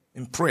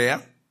 In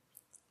prayer,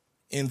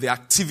 in the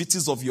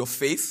activities of your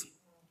faith.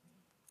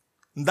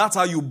 And that's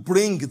how you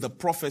bring the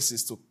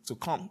prophecies to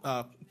come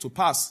to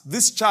pass.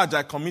 This charge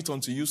I commit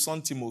unto you,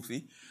 son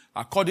Timothy,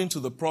 according to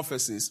the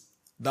prophecies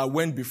that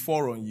went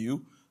before on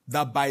you,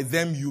 that by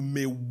them you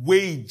may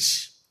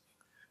wage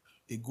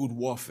a good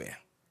warfare.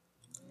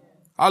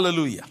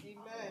 Hallelujah.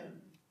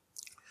 Amen.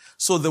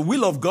 So the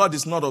will of God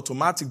is not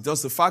automatic.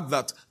 Just the fact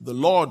that the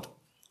Lord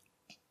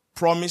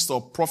promised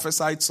or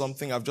prophesied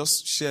something.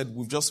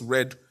 We've just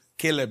read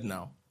Caleb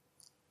now.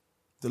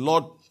 The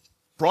Lord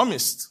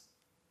promised.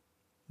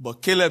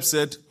 But Caleb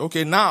said,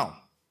 okay, now,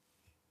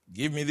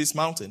 give me this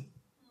mountain.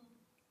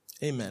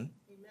 Amen.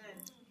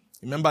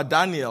 Remember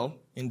Daniel,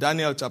 in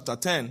Daniel chapter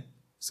 10,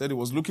 said he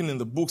was looking in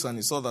the books and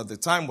he saw that the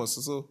time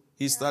was, so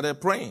he started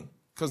praying.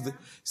 Because he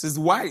says,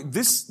 why?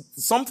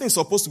 Something's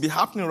supposed to be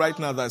happening right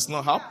now that's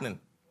not happening.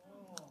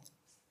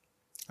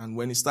 And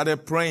when he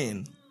started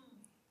praying,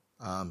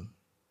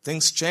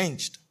 things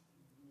changed.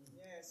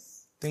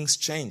 Things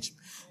changed.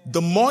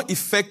 The more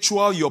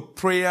effectual your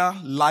prayer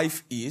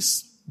life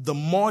is, the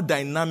more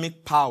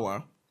dynamic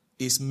power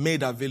is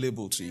made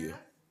available to you.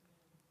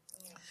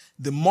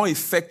 The more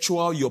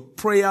effectual your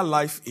prayer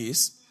life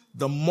is,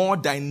 the more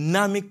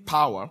dynamic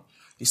power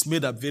is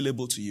made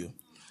available to you.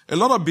 A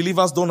lot of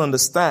believers don't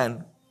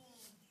understand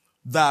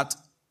that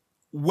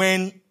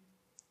when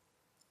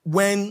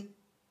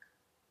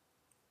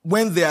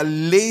they are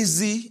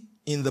lazy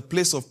in the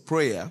place of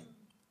prayer,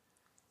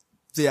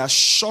 they are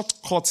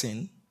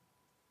shortcutting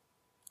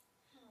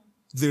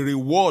the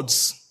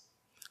rewards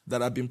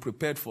that have been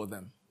prepared for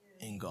them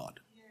in God.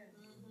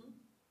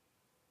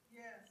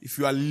 If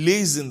you are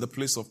lazy in the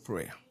place of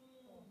prayer,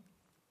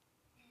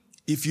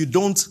 if you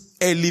don't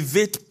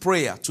elevate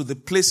prayer to the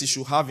place it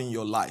should have in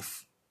your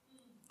life.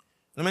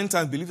 And many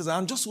times believers say,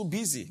 I'm just so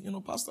busy.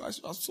 Pastor,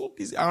 I'm so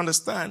busy. I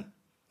understand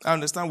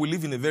we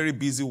live in a very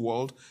busy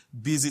world,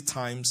 busy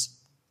times.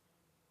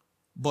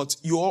 But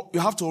you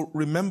have to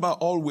remember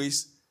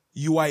always,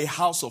 you are a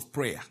house of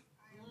prayer.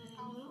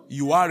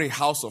 You are a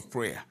house of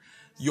prayer.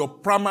 Your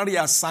primary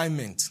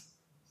assignment,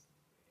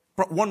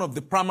 one of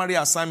the primary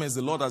assignments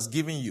the Lord has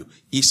given you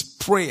is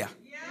prayer.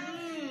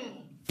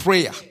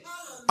 Prayer.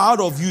 Out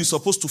of you is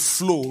supposed to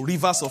flow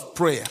rivers of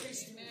prayer.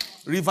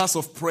 Rivers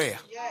of prayer.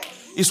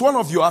 It's one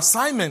of your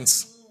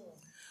assignments.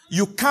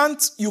 You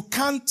can't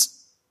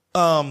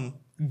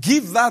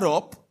give that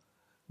up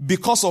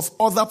because of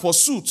other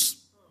pursuits.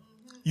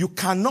 You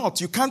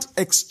can't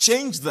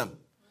exchange them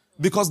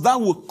because that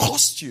will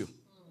cost you.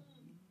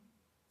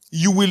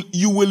 You will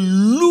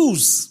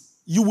lose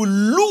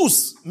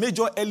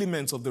major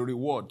elements of the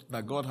reward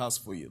that God has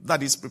for you,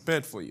 that is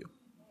prepared for you.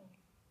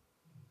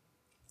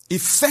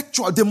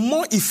 The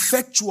more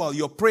effectual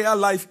your prayer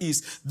life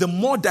is, the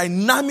more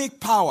dynamic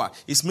power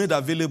is made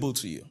available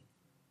to you.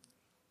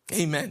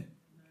 Amen.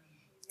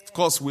 Of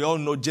course, we all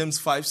know James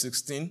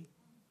 5:16.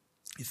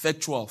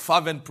 Effectual,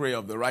 fervent prayer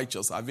of the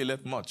righteous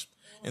availeth much.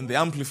 In the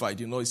Amplified,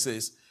 it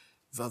says,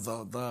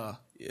 the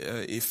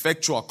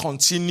effectual,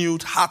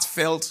 continued,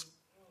 heartfelt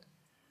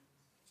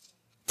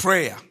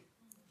prayer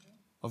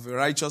of a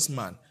righteous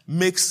man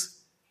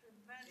makes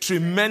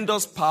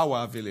tremendous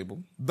power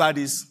available that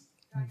is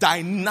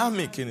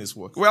dynamic in his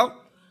work. Well,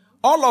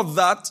 all of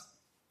that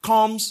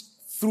comes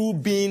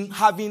through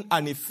having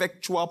an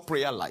effectual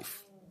prayer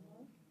life.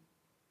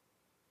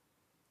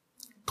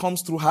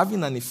 Comes through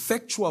having an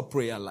effectual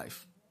prayer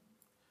life.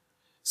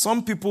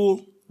 Some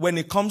people, when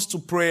it comes to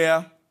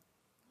prayer,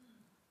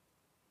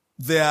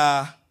 they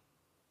are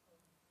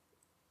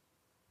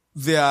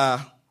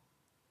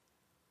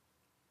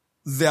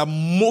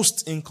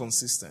most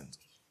inconsistent.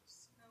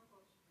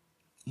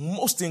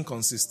 Most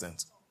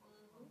inconsistent.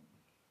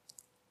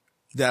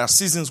 There are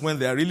seasons when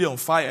they are really on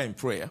fire in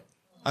prayer,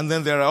 and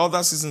then there are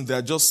other seasons they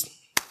are just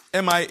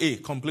MIA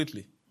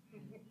completely.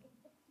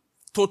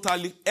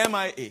 Totally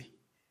MIA.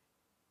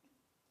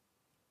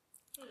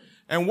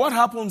 And what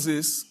happens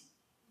is,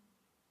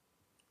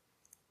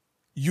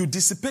 you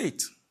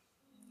dissipate.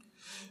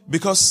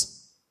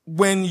 Because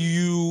when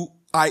you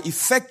are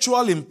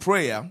effectual in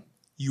prayer,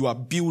 you are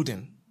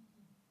building.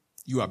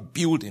 You are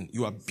building.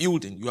 You are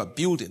building. You are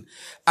building.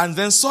 And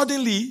then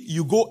suddenly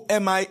you go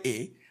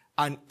MIA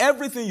and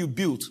everything you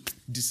built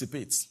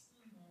dissipates.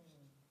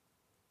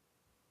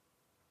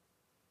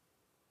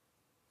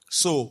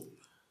 So,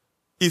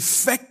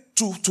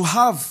 to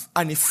have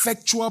an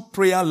effectual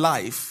prayer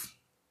life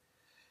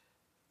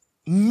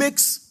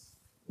makes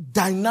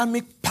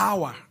dynamic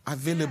power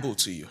available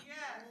to you.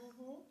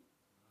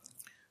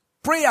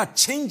 Prayer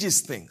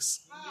changes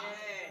things.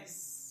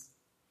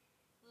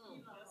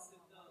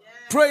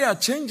 Prayer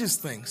changes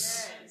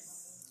things.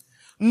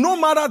 No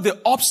matter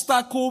the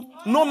obstacle,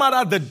 no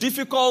matter the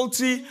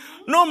difficulty,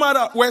 no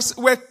matter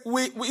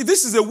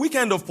this is a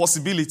weekend of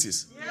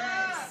possibilities.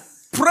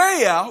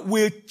 Prayer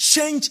will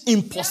change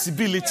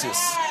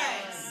impossibilities.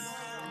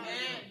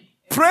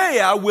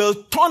 Prayer will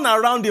turn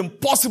around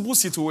impossible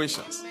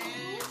situations.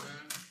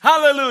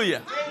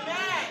 Hallelujah.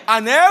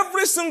 And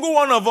every single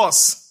one of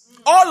us,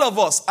 all of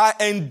us, are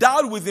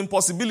endowed with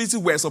impossibilities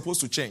we're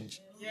supposed to change.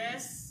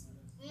 Yes.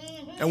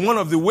 And one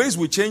of the ways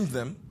we change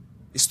them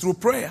is through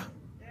prayer.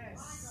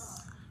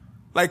 Yes.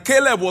 Like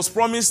Caleb was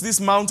promised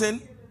this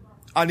mountain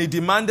and he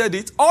demanded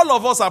it. All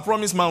of us are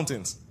promised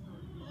mountains.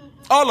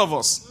 All of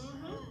us.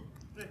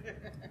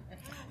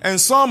 And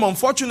some,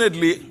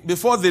 unfortunately,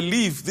 before they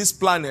leave this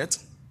planet,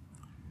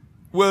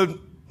 will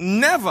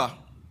never,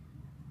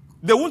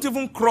 they won't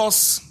even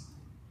cross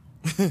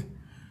the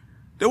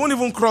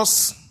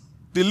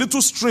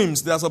little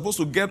streams they are supposed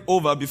to get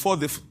over before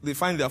they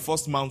find their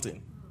first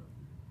mountain.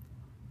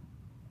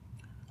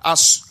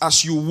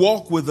 As you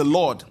walk with the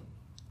Lord,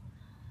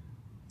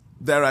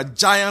 there are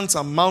giants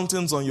and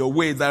mountains on your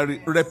way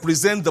that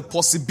represent the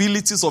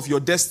possibilities of your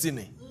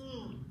destiny.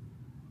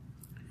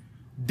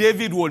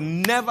 David would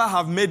never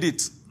have made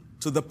it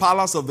to the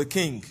palace of the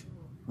king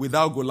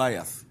without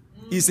Goliath.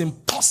 It's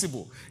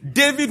impossible.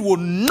 David would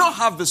not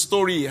have the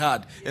story he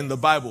had in the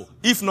Bible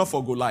if not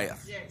for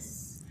Goliath.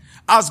 Yes.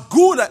 As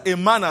good a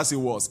man as he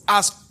was,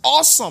 as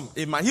awesome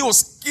a man, he was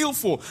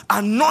skillful,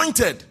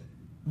 anointed,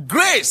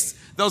 graced.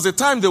 There was a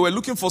time they were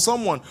looking for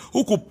someone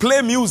who could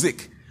play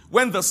music.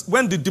 When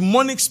the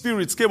demonic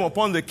spirits came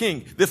upon the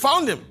king, they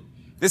found him.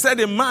 They said,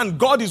 a man,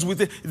 God is with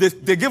him.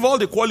 They gave all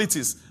the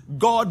qualities.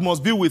 God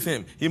must be with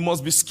him. He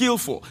must be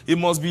skillful. He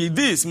must be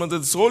this. He must be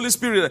the Holy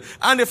Spirit.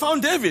 And they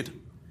found David.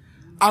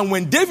 And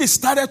when David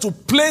started to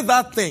play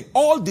that thing,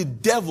 all the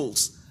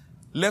devils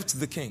left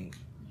the king.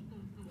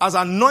 As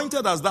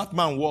anointed as that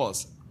man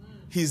was,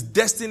 his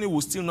destiny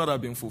would still not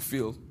have been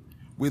fulfilled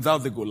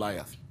without the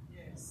Goliath.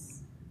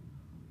 Yes.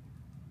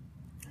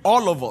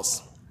 All of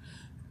us.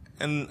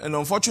 And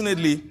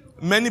unfortunately,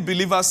 many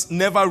believers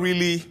never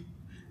really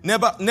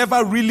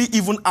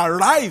even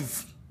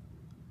arrive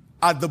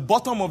at the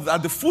bottom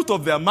at the foot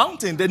of their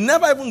mountain. They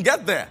never even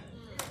get there.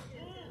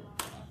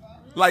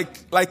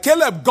 Like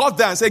Caleb got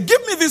there and said,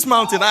 give me this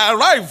mountain. I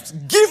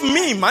arrived. Give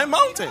me my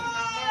mountain.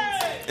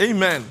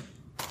 Amen.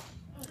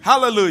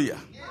 Hallelujah.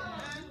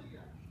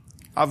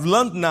 I've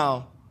learned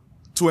now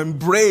to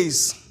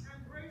embrace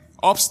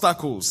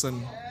obstacles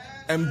and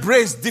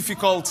embrace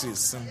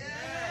difficulties and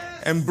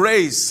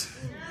embrace.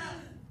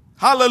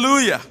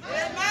 Hallelujah.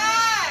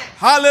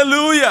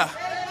 Hallelujah.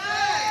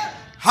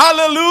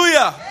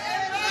 Hallelujah.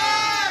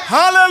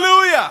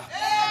 Hallelujah.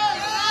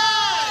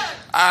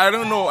 I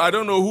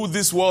don't know who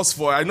this was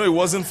for. I know it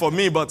wasn't for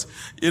me, but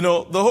the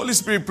Holy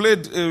Spirit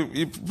played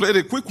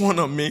a quick one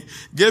on me,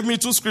 gave me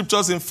 2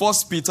 scriptures in 1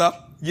 Peter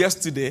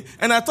yesterday,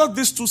 and I thought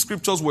these 2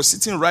 scriptures were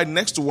sitting right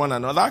next to one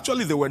another.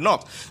 Actually, they were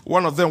not.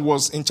 One of them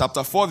was in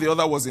chapter 4, the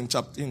other was in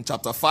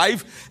chapter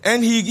 5,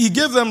 and he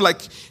gave them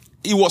like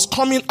it was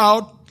coming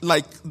out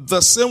like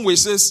the same way. It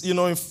says,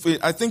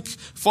 I think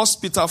 1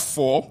 Peter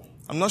 4,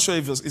 I'm not sure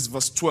if it's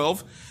verse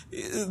 12,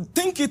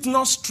 think it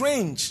not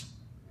strange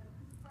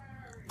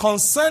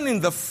concerning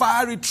the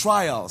fiery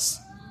trials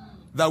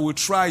that will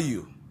try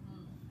you,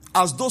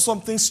 as though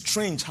something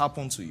strange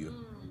happened to you.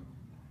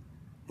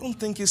 Don't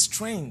think it's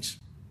strange.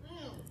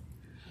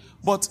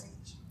 But,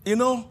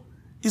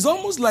 it's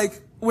almost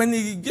like when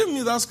he gave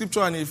me that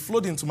scripture and it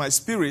flowed into my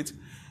spirit,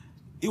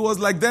 it was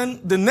like then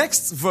the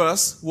next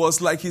verse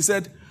was like he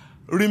said,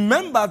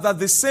 remember that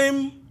the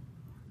same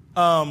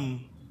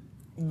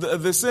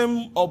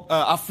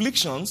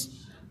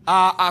afflictions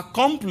are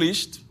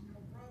accomplished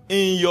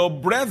in your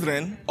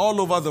brethren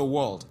all over the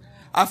world.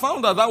 I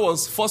found that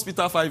was 1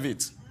 Peter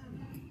 5:8.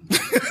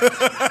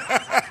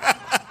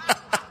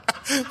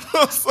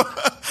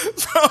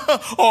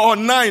 Or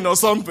 9 or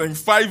something.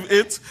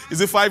 5:8.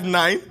 Is it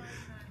 5:9?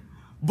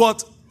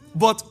 But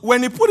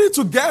when he put it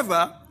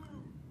together,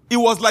 it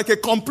was like a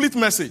complete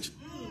message.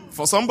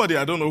 For somebody,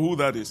 I don't know who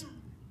that is.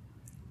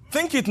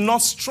 Think it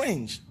not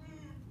strange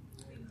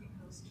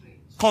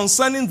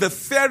concerning the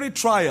fiery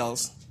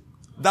trials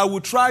that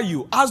will try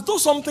you, as though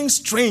something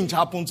strange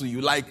happened to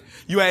you, like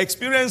you are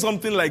experiencing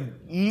something like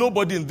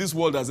nobody in this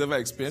world has ever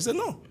experienced.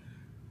 No.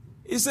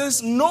 It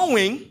says,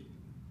 knowing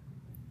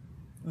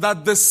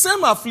that the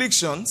same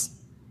afflictions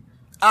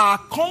are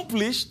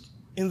accomplished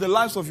in the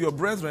lives of your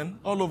brethren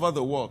all over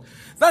the world.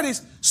 That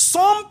is,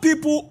 some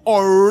people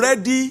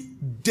already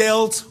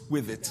dealt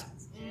with it.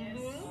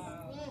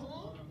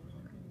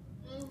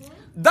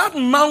 That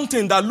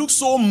mountain that looks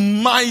so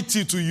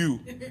mighty to you,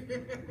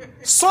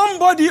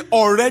 somebody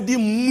already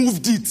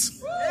moved it.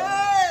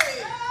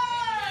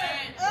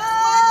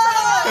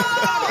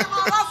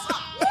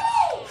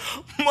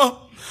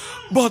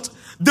 But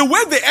the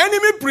way the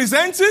enemy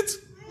presents it,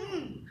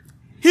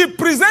 he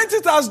presents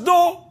it as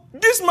though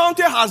this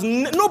mountain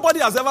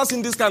nobody has ever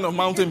seen this kind of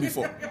mountain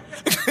before.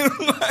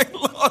 Like,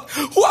 Lord,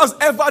 who has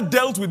ever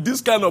dealt with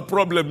this kind of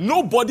problem?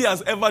 Nobody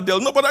has ever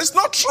dealt. No, but it's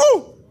not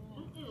true.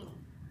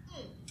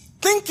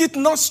 Think it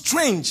not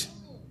strange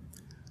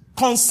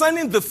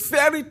concerning the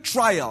fiery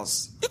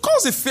trials. He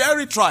calls it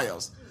fiery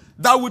trials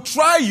that will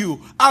try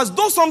you as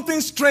though something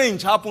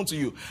strange happened to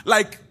you.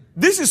 Like,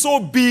 this is so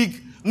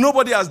big,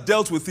 nobody has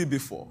dealt with it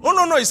before.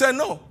 No. He said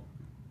no.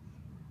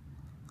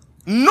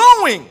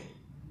 Knowing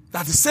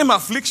that the same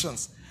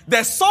afflictions,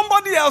 there's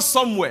somebody else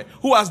somewhere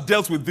who has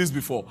dealt with this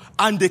before.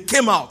 And they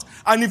came out.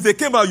 And if they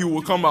came out, you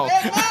will come out.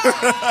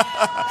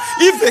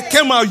 If they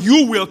came out,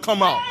 you will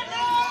come out.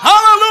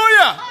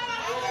 Hallelujah!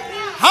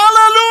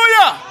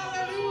 Hallelujah!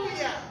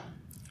 Hallelujah!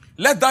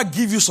 Let that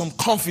give you some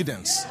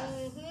confidence.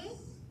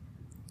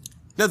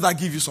 Let that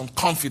give you some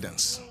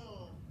confidence.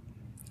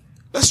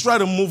 Let's try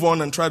to move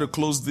on and try to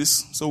close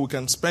this so we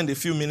can spend a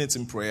few minutes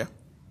in prayer.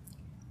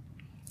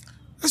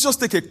 Let's just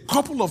take a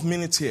couple of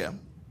minutes here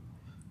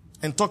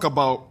and talk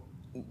about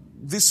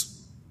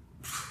this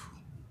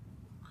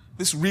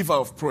river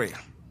of prayer.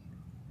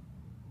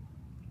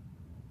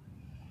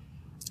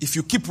 If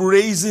you keep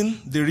raising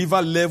the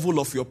river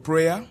level of your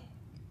prayer,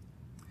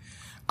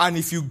 and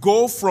if you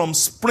go from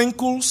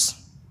sprinkles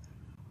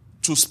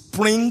to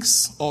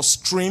springs or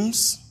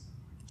streams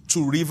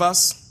to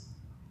rivers,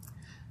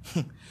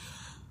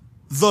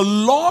 the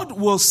Lord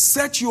will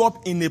set you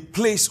up in a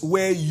place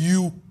where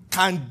you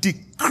can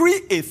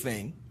decree a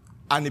thing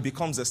and it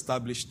becomes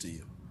established to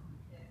you.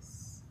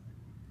 Yes.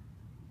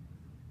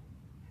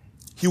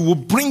 He will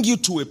bring you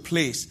to a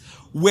place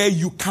where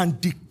you can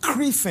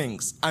decree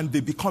things and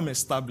they become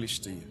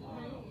established to you.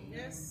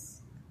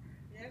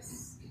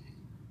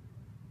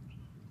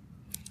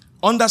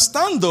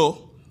 Understand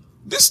though,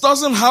 this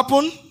doesn't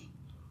happen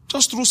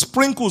just through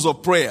sprinkles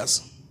of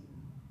prayers.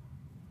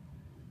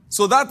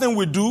 So that thing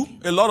we do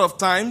a lot of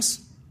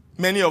times,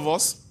 many of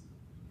us,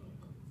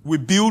 we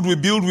build,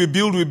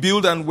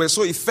 and we're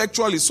so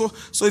effectual, it's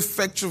so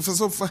effectual,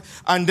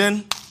 and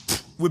then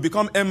we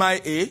become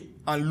MIA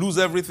and lose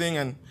everything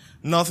and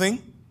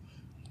nothing.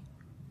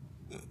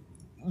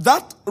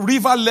 That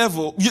river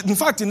level, in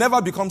fact, it never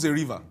becomes a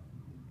river.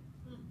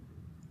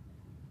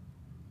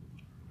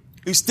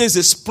 It stays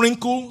a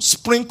sprinkle,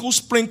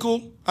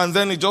 and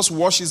then it just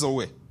washes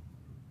away.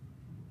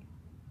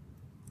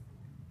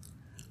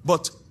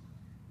 But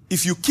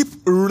if you keep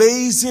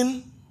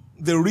raising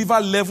the river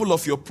level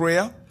of your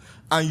prayer,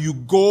 and you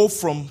go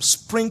from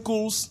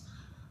sprinkles,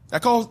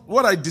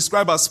 what I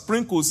describe as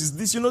sprinkles is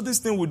this, this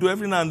thing we do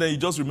every now and then, you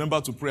just remember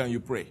to pray and you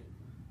pray.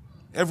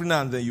 Every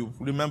now and then you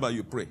remember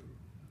you pray.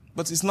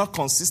 But it's not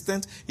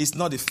consistent, it's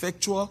not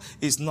effectual,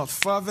 it's not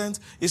fervent,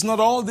 it's not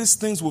all these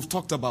things we've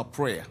talked about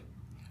prayer.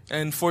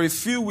 And for a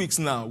few weeks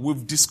now,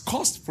 we've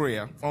discussed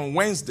prayer on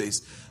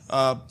Wednesdays.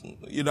 I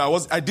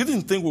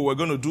didn't think we were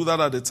going to do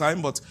that at the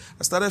time, but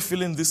I started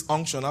feeling this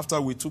unction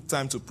after we took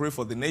time to pray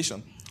for the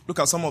nation. Look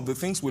at some of the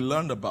things we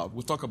learned about.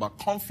 We talk about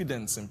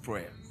confidence in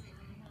prayer.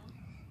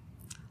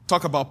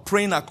 Talk about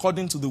praying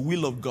according to the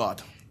will of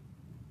God.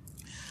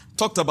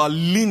 Talked about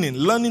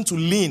learning to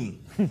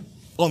lean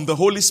on the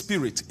Holy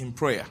Spirit in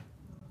prayer.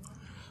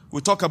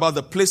 We talk about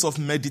the place of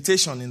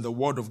meditation in the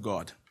Word of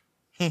God.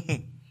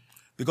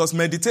 Because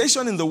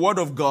meditation in the Word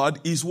of God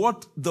is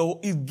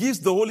it gives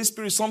the Holy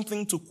Spirit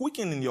something to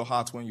quicken in your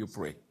heart when you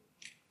pray.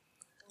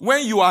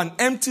 When you are an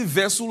empty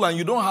vessel and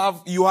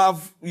you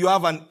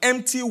have an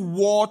empty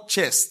war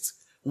chest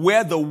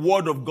where the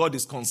Word of God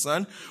is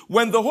concerned,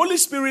 when the Holy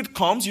Spirit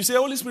comes, you say,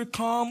 Holy Spirit,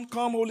 come,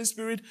 Holy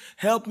Spirit,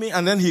 help me.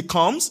 And then He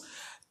comes.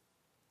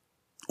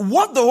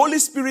 What the Holy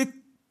Spirit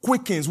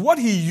quickens, what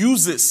He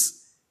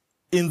uses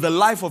in the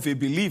life of a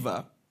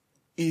believer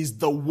is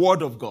the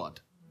Word of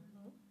God.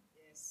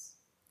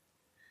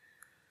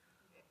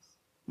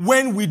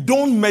 When we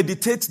don't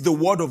meditate the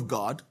Word of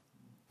God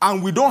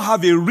and we don't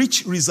have a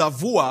rich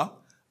reservoir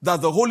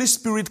that the Holy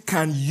Spirit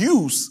can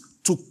use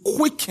to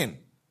quicken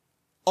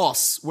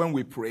us when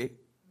we pray.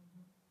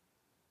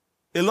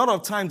 A lot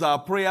of times our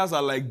prayers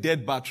are like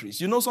dead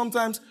batteries. You know,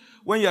 sometimes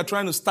when you're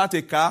trying to start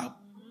a car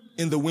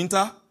in the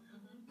winter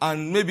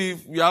and maybe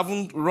you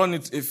haven't run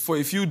it for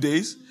a few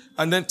days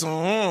and then so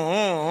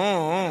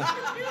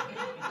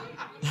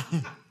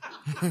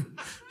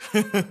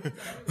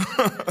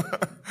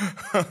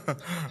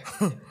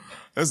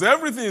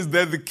everything is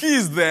there. The key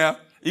is there.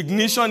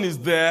 Ignition is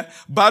there.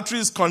 Battery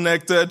is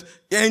connected.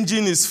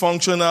 Engine is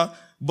functional.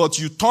 But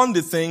you turn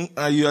the thing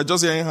and you are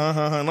just saying,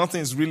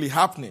 nothing is really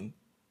happening.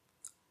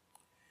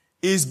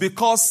 It's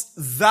because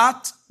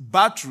that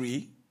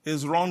battery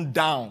is run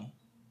down.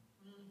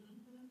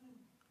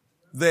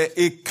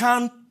 It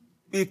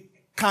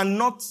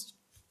cannot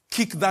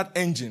kick that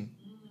engine.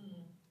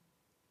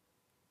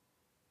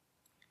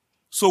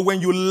 So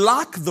when you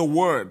lack the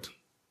word,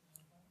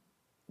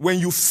 when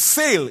you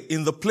fail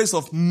in the place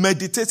of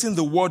meditating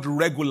the word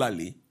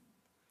regularly,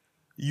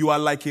 you are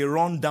like a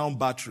run-down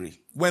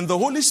battery. When the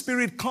Holy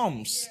Spirit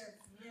comes,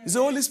 he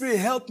says, Holy Spirit,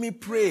 help me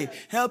pray.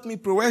 Help me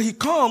pray. When he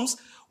comes,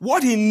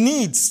 what he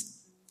needs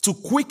to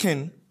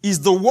quicken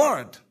is the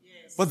word.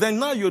 But then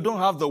now you don't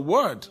have the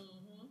word.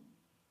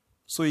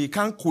 So he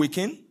can't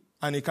quicken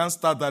and he can't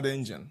start that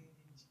engine.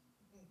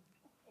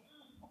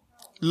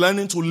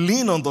 Learning to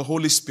lean on the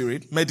Holy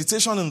Spirit,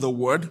 meditation in the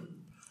word,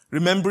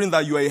 remembering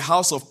that you are a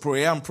house of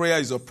prayer and prayer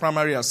is your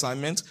primary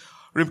assignment.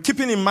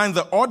 Keeping in mind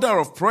the order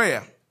of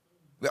prayer.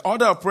 The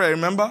order of prayer,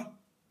 remember?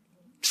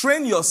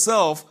 Train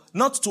yourself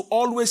not to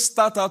always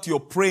start out your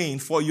praying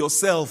for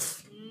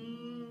yourself.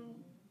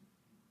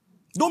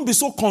 Don't be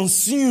so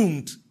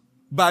consumed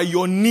by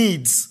your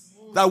needs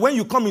that when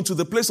you come into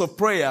the place of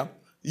prayer,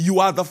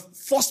 you are the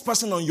first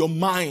person on your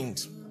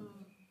mind.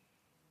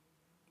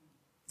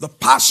 The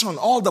passion,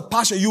 all the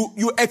passion,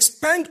 you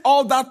expend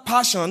all that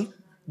passion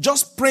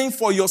just praying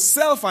for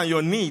yourself and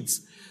your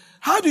needs.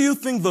 How do you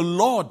think the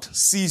Lord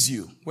sees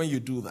you when you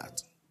do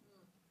that?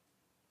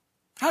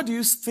 How do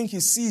you think he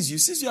sees you? He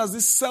sees you as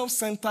this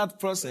self-centered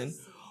person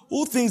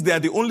who thinks they are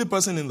the only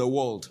person in the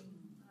world.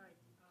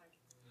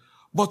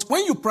 But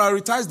when you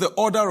prioritize the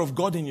order of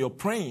God in your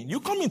praying, you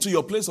come into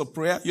your place of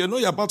prayer, you know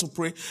you're about to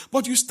pray,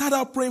 but you start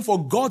out praying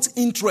for God's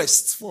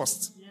interests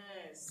first.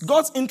 Yes.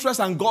 God's interests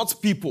and God's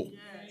people. Yes.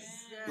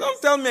 Yes.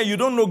 Don't tell me you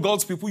don't know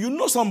God's people. You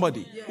know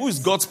somebody. Yes. Who is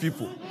God's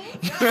people?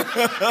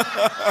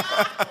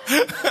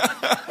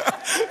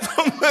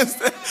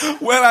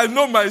 Well, I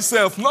know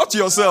myself, not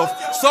yourself.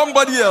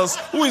 Somebody else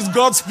who is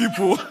God's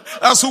people.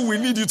 That's who we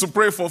need you to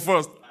pray for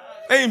first.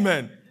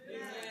 Amen.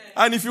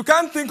 And if you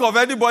can't think of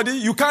anybody,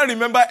 you can't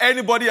remember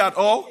anybody at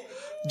all,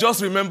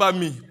 just remember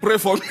me. Pray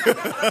for me.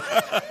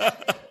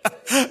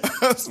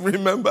 Just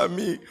remember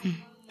me.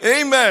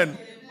 Amen.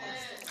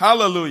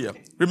 Hallelujah.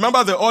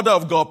 Remember the order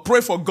of God.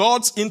 Pray for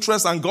God's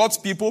interests and God's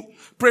people.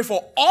 Pray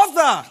for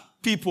other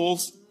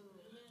people's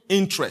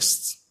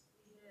interests.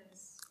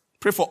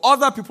 Pray for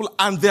other people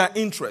and their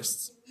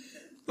interests.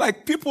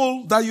 Like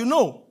people that you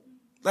know.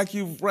 Like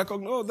you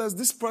recognize, oh, there's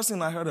this person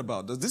I heard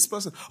about. There's this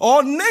person.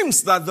 Or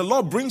names that the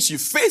Lord brings you.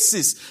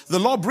 Faces the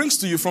Lord brings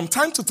to you from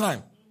time to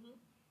time.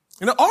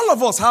 You know, all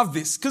of us have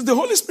this. Because the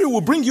Holy Spirit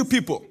will bring you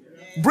people.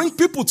 Bring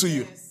people to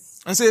you.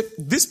 And say,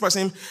 this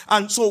person.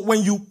 And so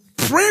when you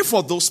pray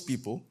for those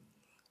people,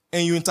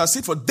 and you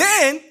intercede for,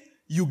 then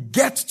you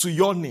get to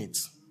your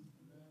needs.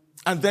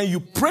 And then you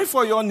pray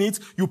for your needs.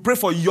 You pray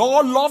for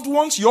your loved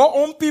ones, your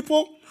own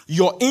people,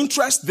 your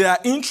interests, their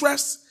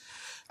interests.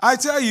 I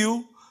tell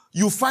you,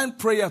 you find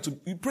prayer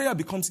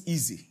becomes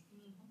easy.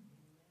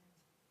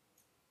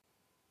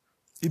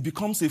 It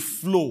becomes a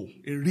flow,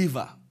 a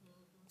river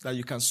that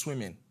you can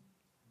swim in.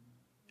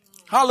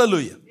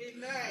 Hallelujah.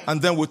 Amen.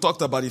 And then we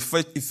talked about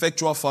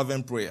effectual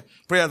fervent prayer.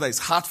 Prayer that is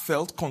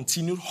heartfelt,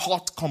 continued,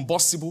 hot,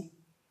 combustible.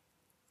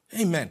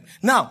 Amen.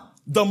 Now,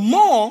 the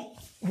more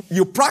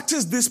you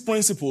practice these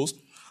principles,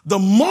 the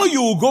more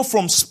you will go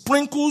from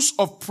sprinkles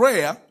of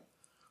prayer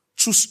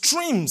to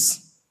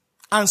streams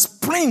and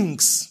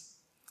springs.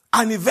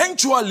 And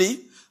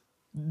eventually,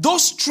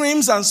 those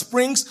streams and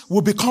springs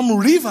will become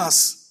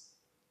rivers.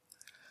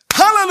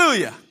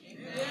 Hallelujah.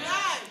 Amen.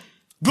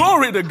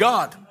 Glory to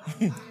God.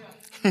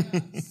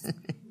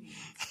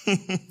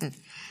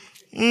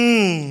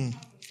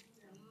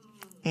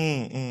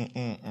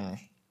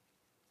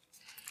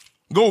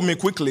 Go with me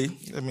quickly.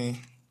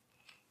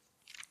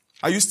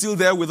 Are you still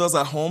there with us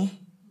at home?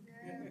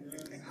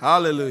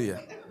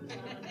 Hallelujah.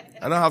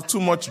 I don't have too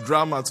much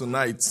drama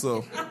tonight,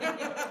 so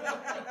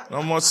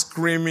not much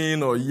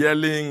screaming or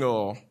yelling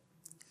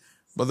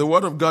but the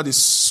word of God is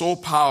so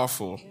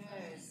powerful.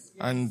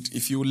 And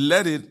if you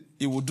let it,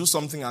 it will do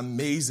something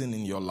amazing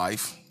in your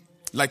life.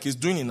 Like it's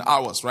doing in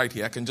ours right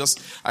here. I can just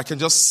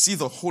see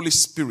the Holy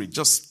Spirit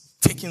just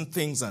taking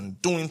things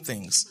and doing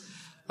things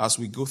as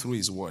we go through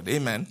his word.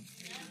 Amen.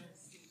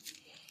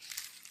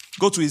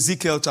 Go to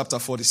Ezekiel chapter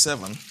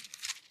 47.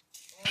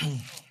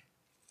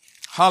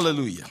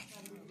 Hallelujah.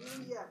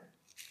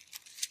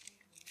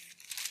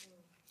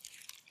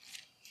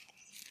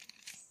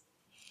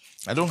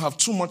 I don't have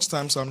too much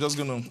time, so I'm just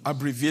going to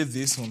abbreviate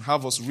this and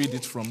have us read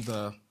this from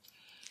the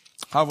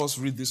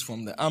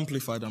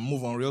Amplified and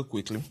move on real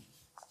quickly.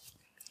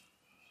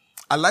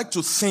 I like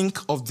to think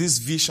of this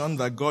vision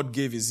that God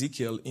gave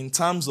Ezekiel in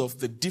terms of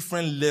the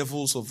different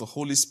levels of the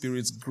Holy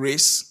Spirit's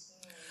grace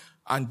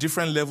and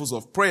different levels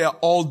of prayer,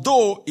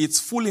 although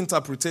its full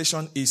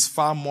interpretation is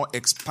far more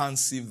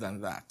expansive than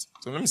that.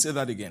 So let me say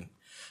that again.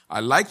 I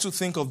like to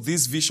think of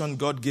this vision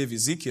God gave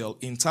Ezekiel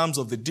in terms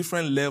of the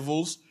different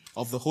levels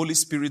of the Holy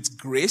Spirit's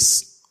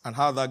grace and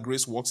how that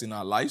grace works in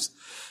our lives,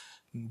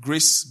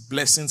 grace,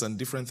 blessings, and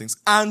different things,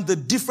 and the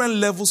different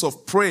levels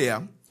of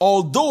prayer,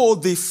 although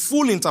the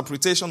full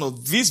interpretation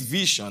of this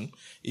vision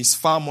is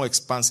far more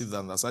expansive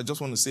than that. So I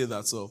just want to say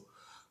that so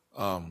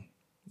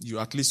you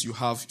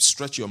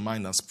stretch your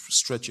mind and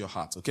stretch your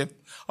heart, okay?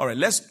 All right,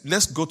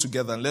 let's go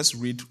together and let's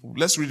read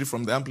it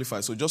from the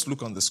Amplified. So just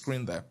look on the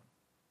screen there.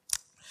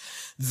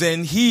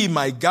 Then he,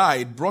 my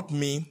guide, brought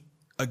me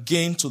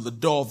again to the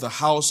door of the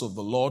house of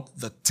the Lord,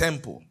 the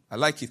temple. I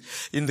like it.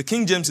 In the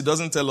King James, it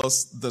doesn't tell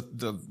us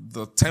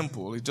the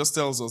temple. It just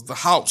tells us the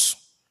house.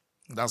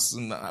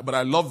 But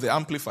I love the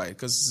Amplified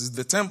because this is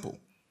the temple.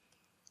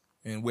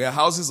 And we are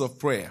houses of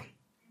prayer.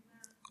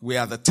 We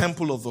are the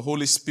temple of the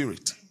Holy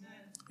Spirit.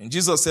 And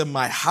Jesus said,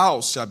 my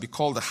house shall be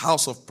called the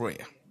house of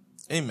prayer.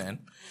 Amen.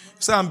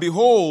 So, and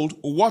behold,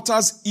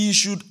 waters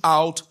issued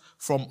out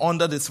from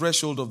under the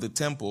threshold of the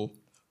temple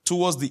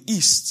towards the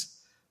east,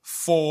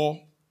 for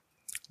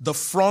the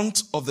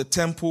front of the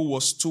temple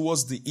was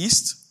towards the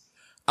east,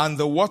 and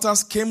the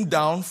waters came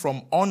down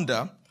from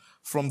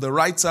the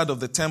right side of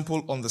the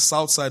temple on the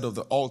south side of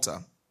the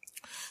altar.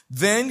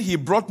 Then he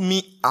brought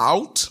me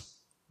out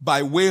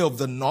by way of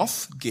the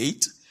north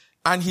gate,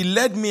 and he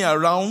led me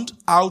around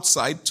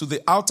outside to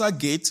the outer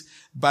gate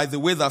by the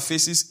way that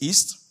faces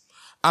east.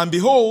 And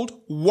behold,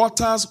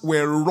 waters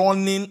were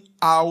running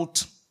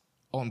out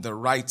on the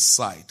right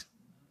side.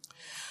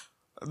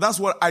 That's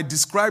what I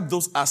describe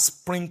those as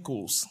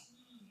sprinkles.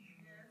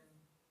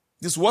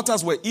 These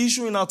waters were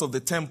issuing out of the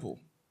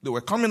temple. They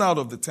were coming out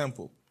of the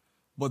temple.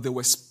 But they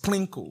were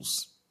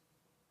sprinkles.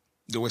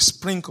 They were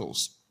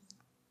sprinkles.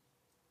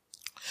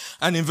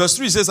 And in verse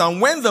 3 it says,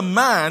 and when the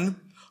man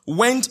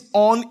went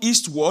on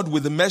eastward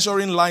with the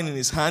measuring line in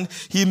his hand,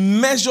 he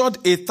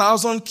measured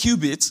 1,000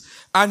 cubits,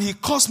 and he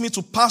caused me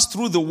to pass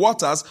through the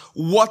waters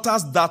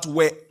that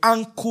were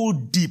ankle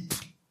deep.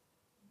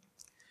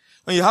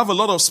 When you have a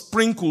lot of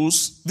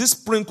sprinkles, these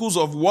sprinkles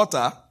of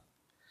water,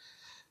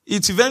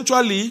 it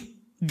eventually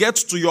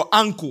gets to your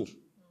ankle.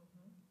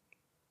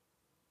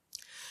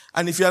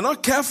 And if you are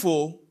not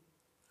careful,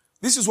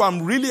 this is why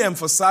I'm really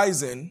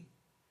emphasizing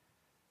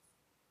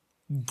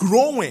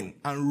growing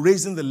and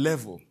raising the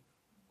level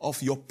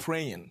of your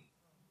praying.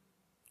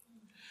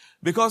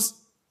 Because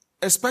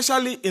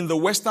especially in the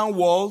Western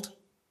world,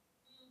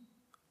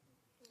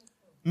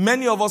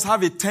 many of us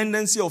have a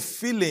tendency of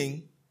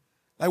feeling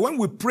like when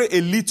we pray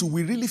a little,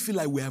 we really feel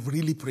like we have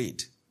really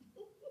prayed.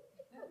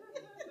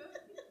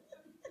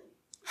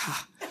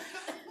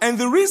 And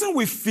the reason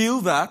we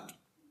feel that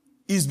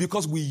is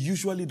because we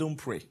usually don't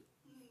pray.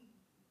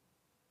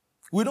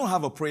 We don't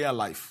have a prayer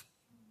life.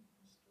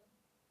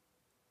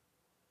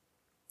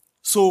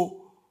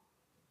 So,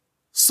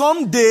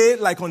 someday,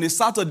 like on a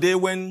Saturday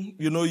when,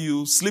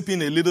 you sleep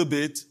in a little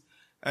bit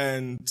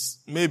and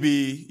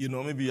maybe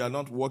you are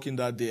not working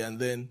that day and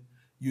then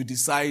you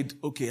decide,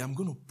 okay, I'm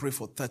going to pray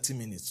for 30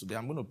 minutes today.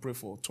 I'm going to pray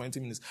for 20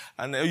 minutes.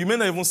 And you may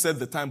not even set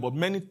the time, but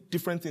many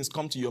different things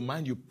come to your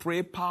mind. You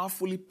pray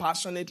powerfully,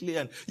 passionately,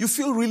 and you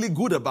feel really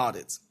good about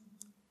it.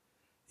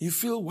 You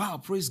feel, wow,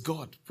 praise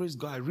God,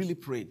 I really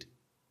prayed.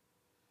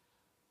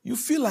 You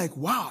feel like,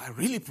 wow, I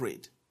really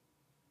prayed.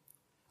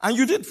 And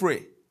you did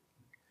pray.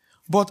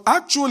 But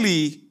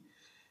actually,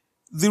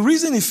 the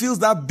reason it feels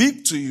that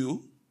big to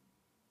you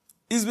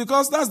is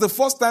because that's the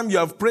first time you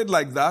have prayed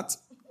like that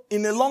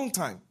in a long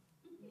time.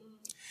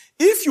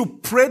 If you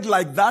prayed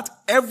like that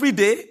every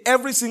day,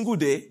 every single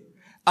day,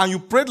 and you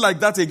prayed like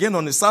that again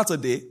on a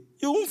Saturday,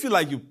 you won't feel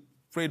like you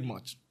prayed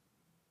much.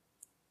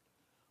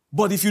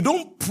 But if you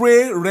don't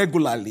pray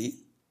regularly,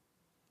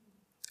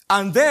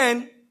 and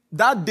then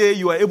that day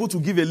you are able to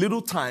give a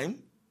little time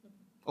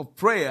of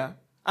prayer,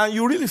 and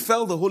you really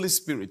felt the Holy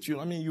Spirit,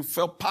 you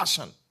felt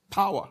passion,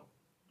 power.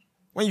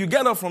 When you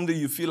get up from there,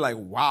 you feel like,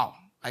 wow,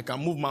 I can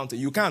move mountain.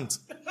 You can't.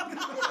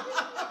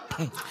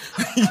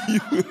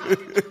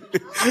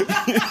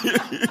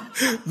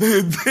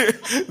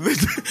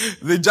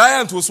 The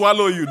giant will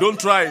swallow you. Don't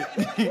try.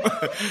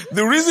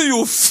 The reason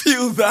you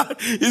feel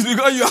that is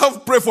because you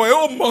have prayed for a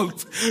whole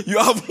month. You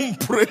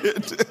haven't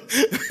prayed.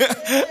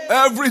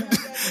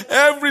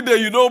 Every day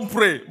you don't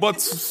pray.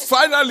 But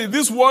finally,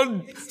 this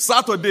one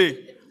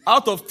Saturday,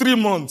 out of 3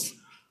 months,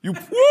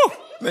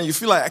 then you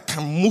feel like I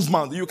can move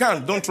mountain. You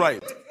can't. Don't try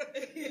it.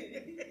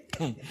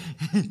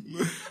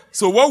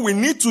 So what we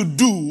need to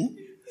do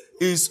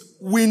is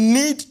we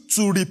need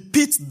to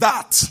repeat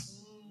that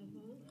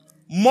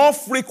more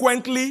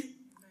frequently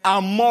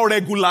and more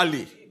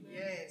regularly.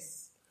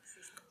 Yes.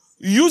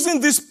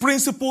 Using these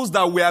principles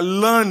that we are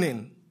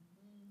learning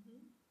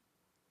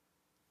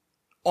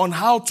on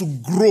how to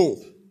grow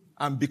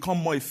and become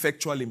more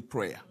effectual in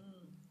prayer.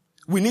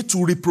 We need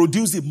to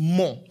reproduce it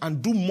more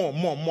and do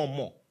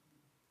more.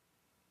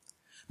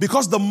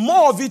 Because the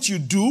more of it you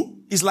do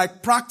is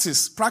like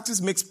practice.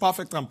 Practice makes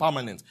perfect and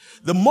permanent.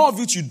 The more of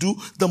it you do,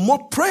 the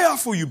more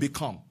prayerful you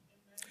become.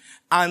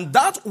 And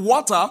that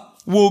water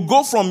will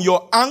go from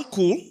your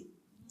ankle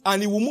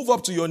and it will move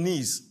up to your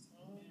knees.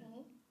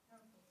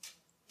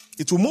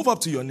 It will move up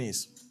to your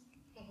knees.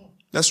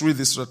 Let's read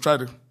this. I'll try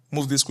to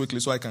move this quickly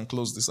so I can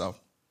close this out.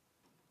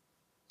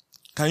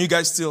 Can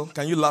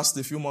you last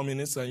a few more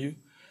minutes? Can you?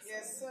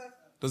 Yes, sir.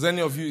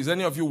 Is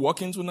any of you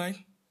working tonight?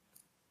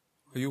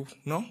 Are you?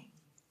 No?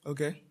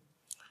 Okay.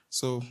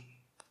 So,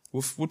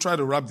 we'll try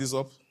to wrap this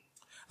up.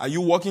 Are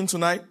you working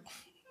tonight?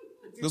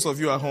 Those of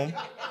you at home?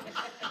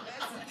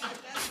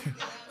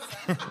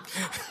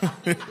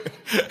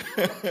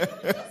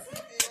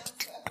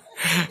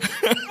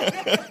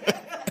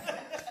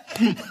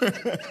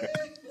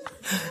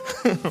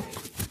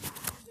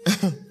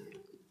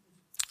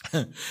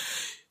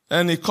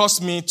 And it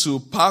caused me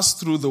to pass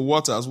through the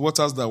waters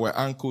that were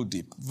ankle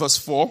deep. Verse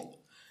 4.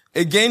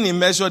 Again, he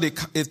measured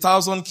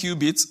 1,000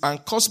 cubits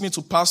and caused me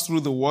to pass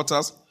through the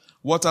waters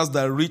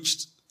that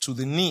reached to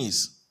the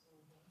knees.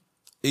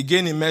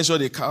 Again, he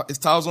measured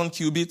 1,000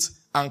 cubits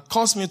and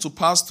caused me to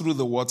pass through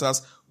the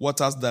waters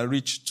that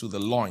reached to the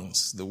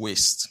loins, the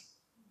waist.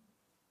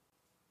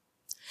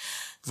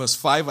 Verse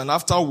 5, and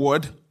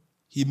afterward,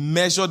 he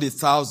measured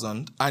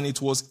 1,000, and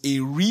it was a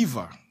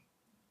river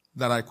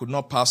that I could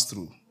not pass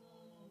through.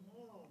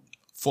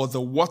 For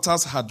the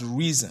waters had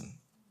risen.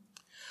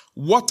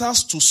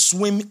 Waters to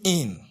swim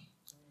in.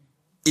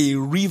 A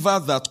river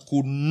that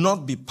could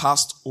not be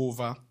passed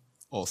over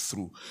or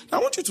through. Now,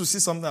 I want you to see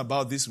something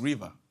about this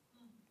river.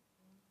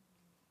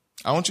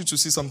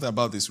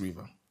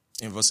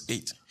 In verse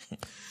 8.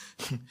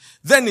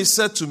 Then he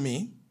said to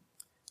me,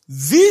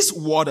 these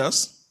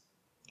waters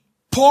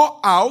pour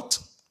out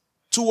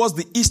towards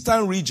the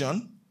eastern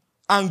region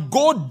and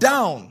go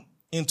down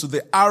into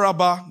the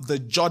Arabah, the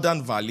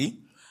Jordan Valley,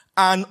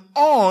 and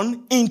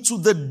on into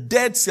the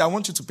Dead Sea. I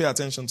want you to pay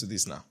attention to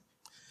this now.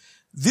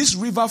 This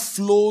river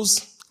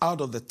flows out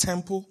of the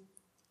temple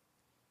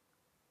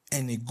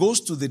and it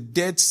goes to the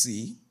Dead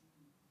Sea,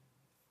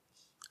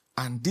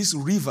 and this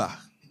river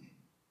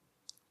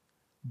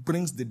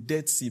brings the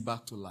Dead Sea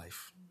back to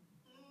life.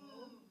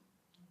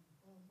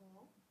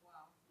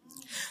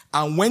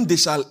 And when they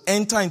shall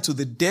enter into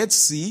the Dead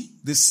Sea,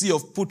 the sea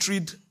of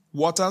putrid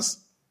waters,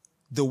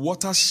 the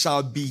waters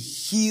shall be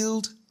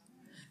healed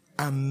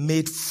and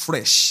made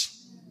fresh.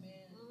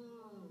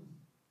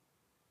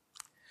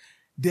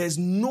 There's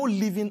no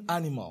living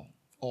animal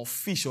or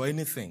fish or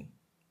anything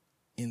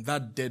in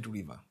that dead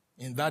river,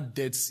 in that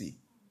Dead Sea.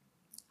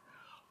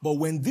 But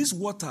when this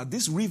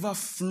river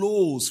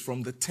flows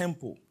from the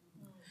temple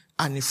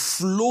and it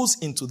flows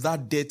into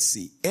that Dead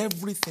Sea,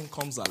 everything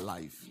comes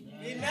alive.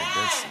 In the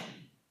Dead Sea.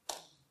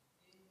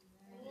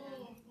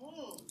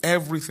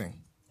 Everything.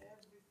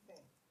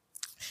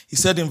 He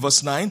said in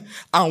verse 9,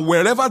 and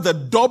wherever the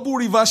double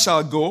river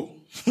shall go,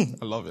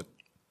 I love it,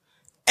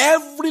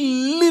 every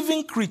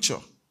living creature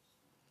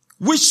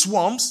which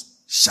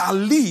swarms shall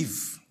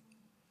live.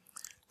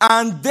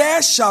 And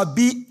there shall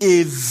be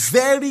a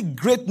very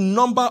great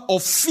number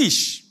of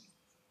fish,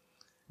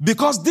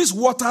 because these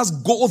waters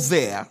go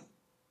there,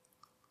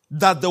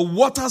 that the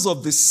waters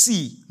of the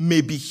sea may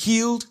be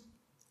healed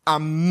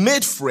and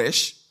made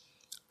fresh,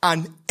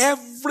 and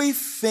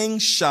everything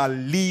shall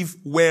live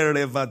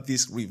wherever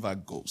this river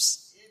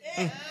goes.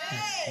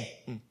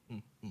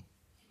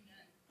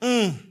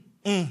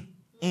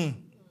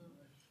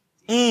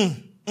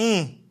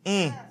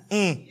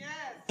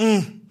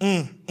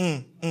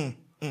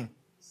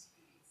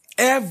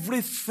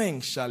 Everything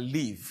shall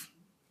live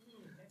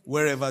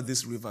wherever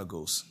this river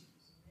goes.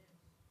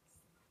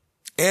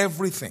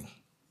 Everything.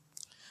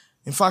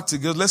 In fact,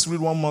 let's read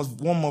one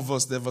more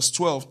verse there, verse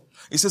 12.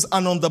 It says,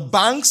 and on the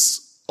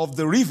banks of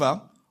the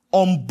river,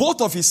 on both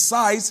of his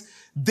sides,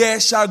 there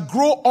shall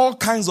grow all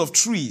kinds of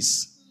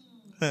trees.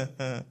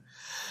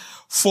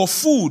 For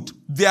food,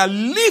 their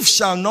leaf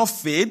shall not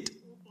fade,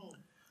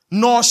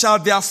 nor shall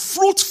their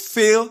fruit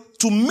fail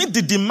to meet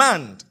the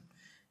demand.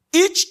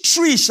 Each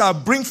tree shall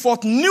bring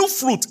forth new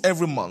fruit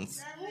every month.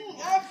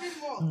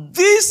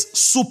 These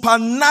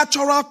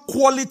supernatural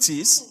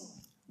qualities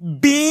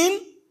being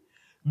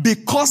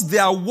because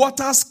their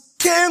waters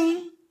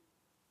came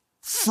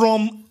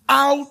from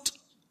out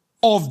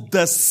of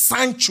the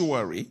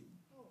sanctuary,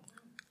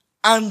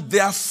 and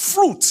their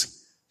fruit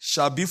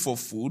shall be for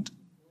food,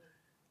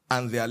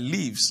 and their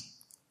leaves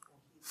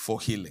for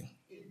healing.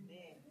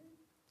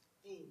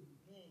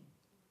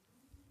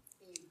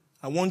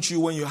 I want you,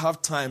 when you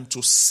have time,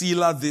 to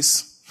seal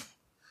this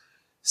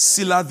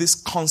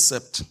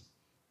concept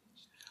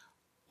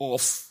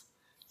of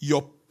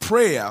your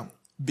prayer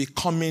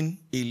becoming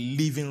a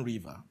living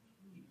river.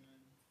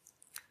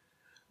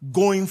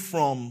 Going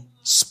from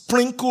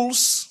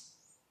sprinkles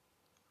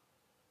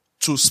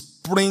to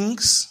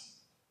springs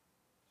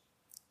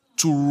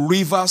to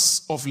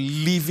rivers of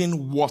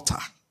living water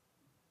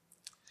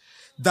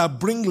that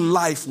bring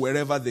life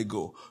wherever they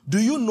go. Do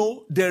you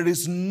know there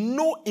is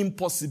no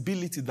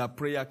impossibility that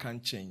prayer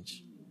can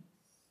change?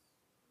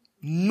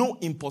 No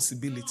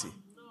impossibility.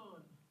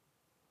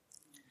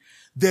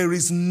 There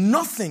is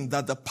nothing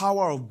that the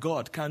power of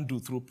God can do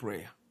through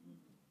prayer.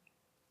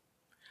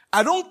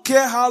 I don't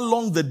care how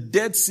long the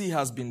Dead Sea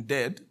has been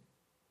dead.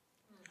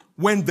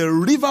 When the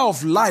river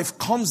of life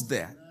comes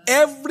there,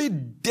 every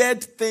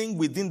dead thing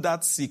within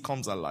that sea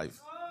comes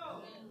alive.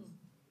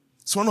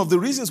 It's one of the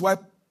reasons why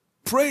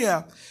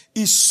prayer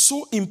is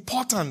so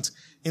important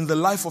in the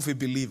life of a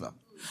believer.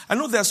 I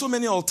know there are so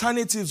many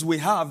alternatives we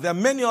have. There are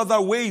many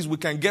other ways we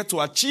can get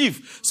to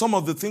achieve some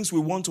of the things we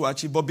want to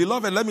achieve. But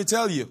beloved, let me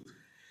tell you,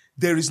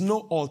 there is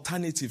no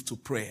alternative to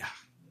prayer.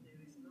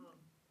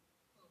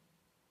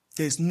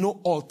 There is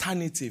no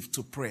alternative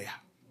to prayer.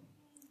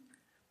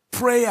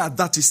 Prayer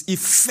that is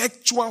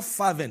effectual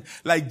fervent.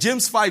 Like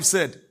James 5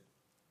 said.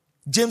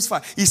 James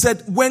 5. He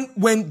said,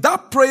 when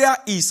that prayer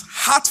is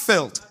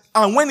heartfelt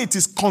and when it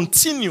is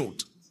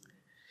continued,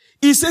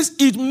 he says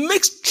it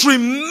makes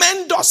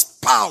tremendous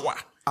power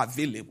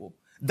available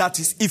that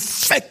is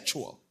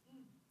effectual.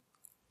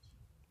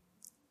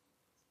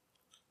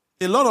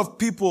 A lot of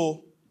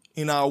people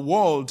in our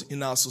world,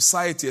 in our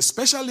society,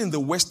 especially in the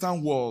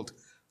Western world,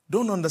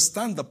 don't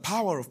understand the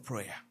power of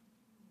prayer.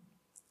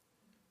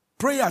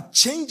 Prayer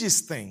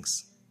changes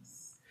things.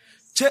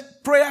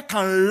 Prayer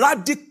can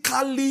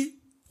radically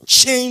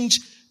change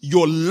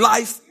your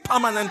life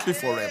permanently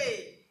forever.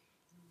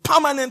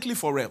 Permanently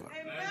forever.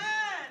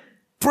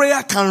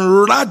 Prayer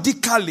can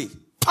radically,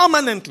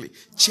 permanently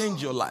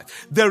change your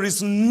life. There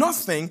is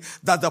nothing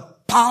that the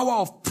power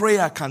of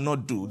prayer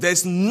cannot do. There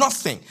is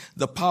nothing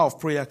the power of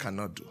prayer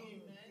cannot do.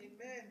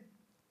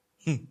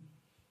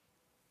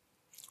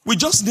 We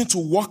just need to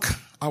work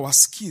our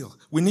skill.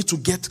 We need to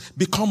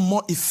become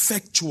more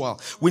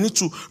effectual. We need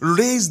to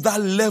raise that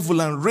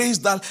level and raise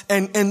that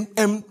and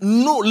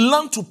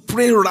learn to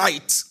pray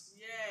right.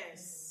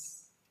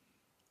 Yes.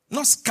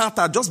 Not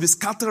scatter, just be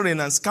scattering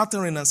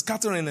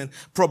and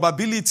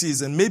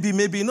probabilities and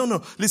maybe.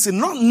 No. Listen,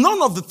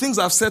 none of the things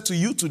I've said to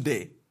you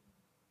today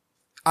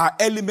are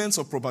elements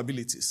of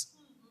probabilities.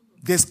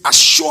 There's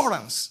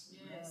assurance.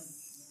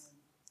 Yes.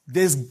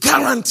 There's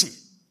guarantee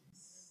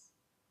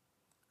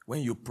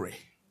when you pray.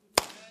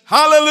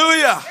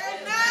 Hallelujah.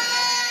 Amen.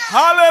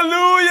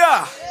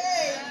 Hallelujah.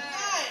 Amen.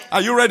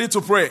 Are you ready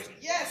to pray?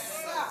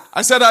 Yes, sir.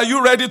 I said, are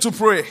you ready to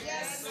pray?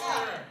 Yes,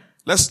 sir.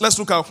 Let's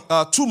look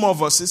at two more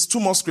verses, two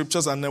more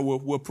scriptures, and then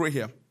we'll pray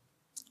here.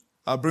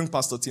 I'll bring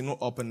Pastor Tino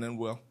up and then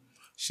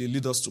she'll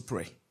lead us to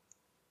pray.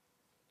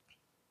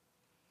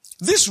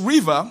 This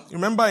river,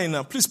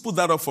 remember please put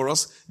that up for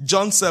us,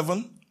 John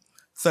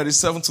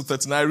 7:37 to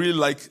 39. I really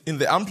like, in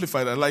the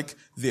Amplified, I like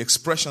the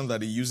expression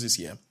that he uses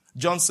here.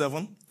 John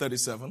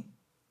 7:37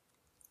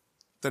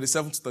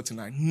 to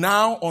 39.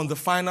 Now on the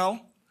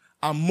final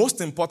and most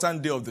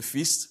important day of the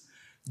feast,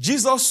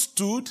 Jesus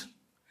stood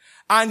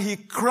and he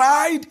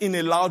cried in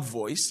a loud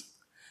voice,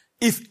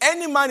 "If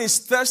any man is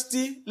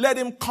thirsty, let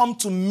him come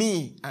to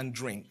me and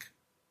drink.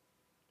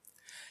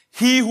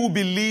 He who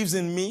believes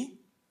in me,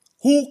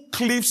 who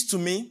cleaves to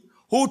me,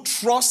 who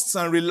trusts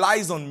and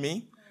relies on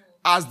me,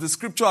 as the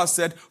scripture has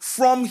said,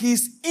 from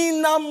his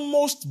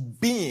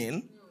innermost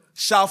being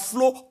shall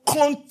flow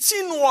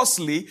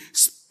continuously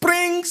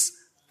springs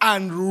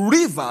and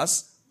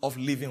rivers of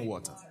living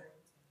water."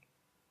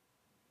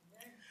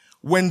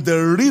 When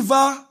the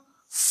river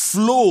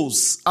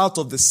flows out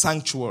of the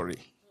sanctuary,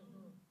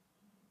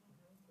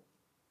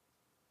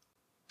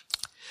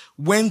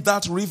 when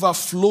that river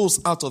flows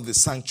out of the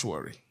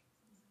sanctuary,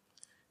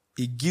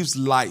 it gives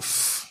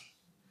life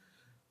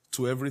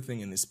to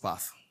everything in its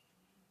path.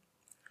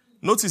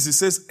 Notice it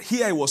says,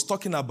 here he was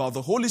talking about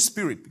the Holy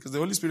Spirit, because the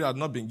Holy Spirit had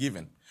not been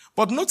given.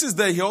 But notice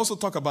that he also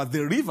talked about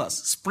the rivers,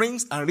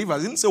 springs and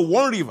rivers. He didn't say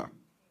one river.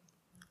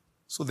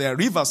 So there are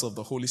rivers of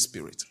the Holy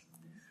Spirit.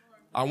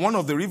 And one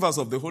of the rivers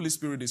of the Holy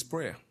Spirit is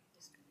prayer.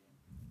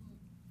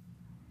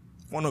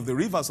 One of the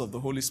rivers of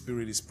the Holy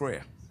Spirit is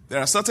prayer. There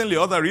are certainly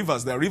other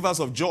rivers. There are rivers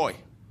of joy.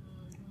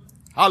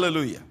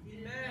 Hallelujah.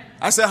 Amen.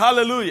 I say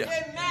hallelujah.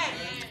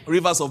 Amen.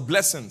 Rivers of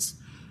blessings.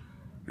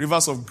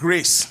 Rivers of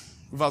grace.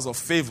 Rivers of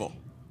favor.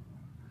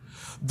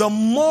 The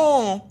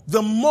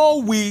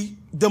more we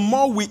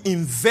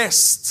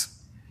invest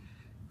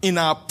in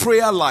our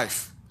prayer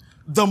life,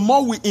 the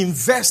more we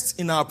invest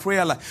in our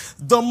prayer life,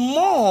 the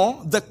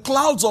more the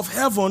clouds of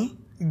heaven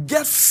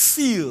get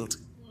filled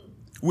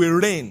with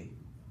rain.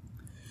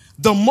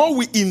 The more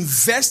we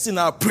invest in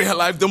our prayer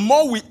life, the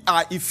more we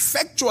are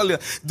effectually,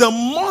 the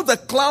more the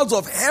clouds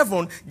of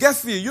heaven get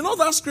filled. You know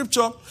that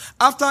scripture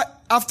after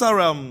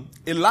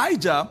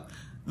Elijah,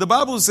 the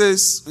Bible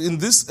says in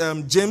this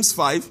James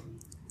 5,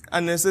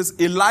 and it says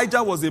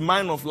Elijah was a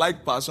man of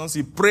like passions.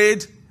 He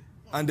prayed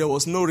and there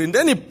was no rain.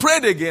 Then he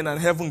prayed again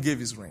and heaven gave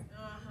his rain.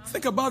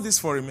 Think about this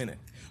for a minute.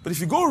 But if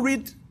you go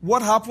read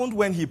what happened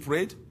when he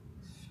prayed,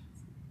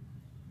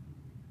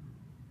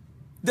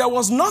 there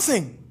was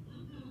nothing.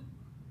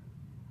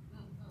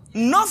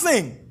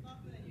 Nothing.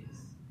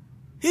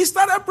 He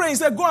started praying. He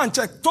said, go and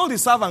check. Told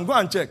his servant, go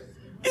and check.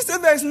 He said,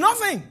 there's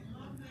nothing.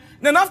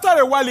 Then after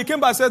a while, he came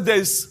back and said,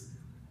 there's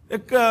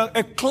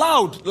a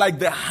cloud like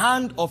the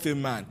hand of a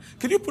man.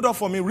 Can you put up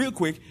for me real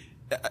quick?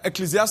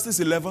 Ecclesiastes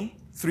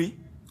 11:3.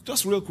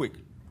 Just real quick.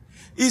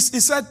 He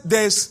said,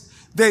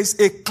 there's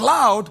a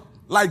cloud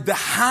like the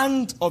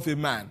hand of a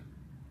man.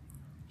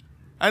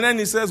 And then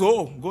he says,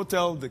 oh, go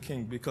tell the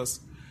king, because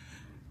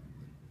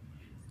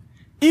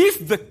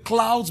if the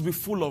clouds be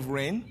full of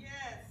rain,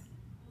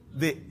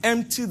 they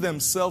empty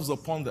themselves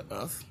upon the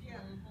earth.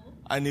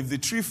 And if the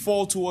tree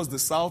fall towards the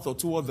south or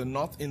toward the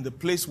north, in the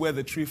place where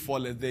the tree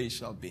falleth, there it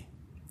shall be.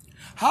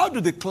 How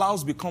do the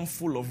clouds become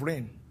full of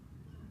rain?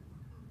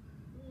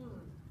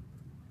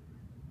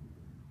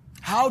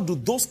 How do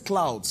those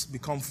clouds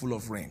become full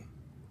of rain?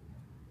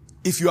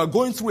 If you are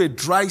going through a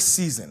dry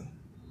season,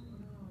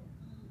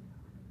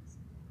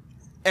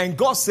 and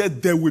God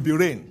said there will be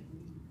rain,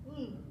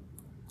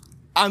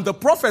 and the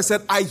prophet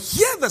said, I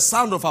hear the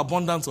sound of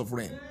abundance of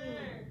rain.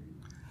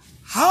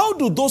 How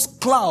do those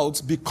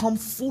clouds become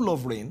full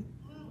of rain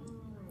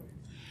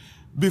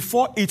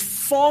before it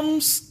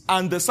forms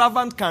and the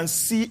servant can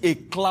see a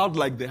cloud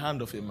like the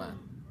hand of a man?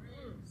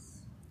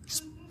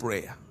 It's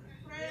prayer.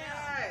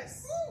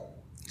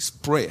 It's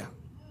prayer.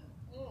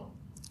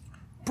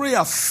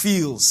 Prayer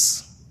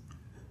fills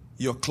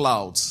your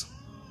clouds.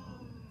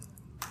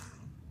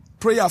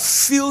 Prayer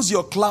fills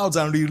your clouds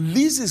and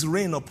releases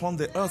rain upon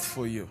the earth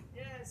for you.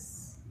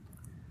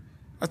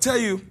 I tell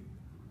you,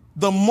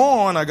 the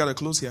more, and I got to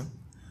close here,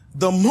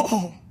 the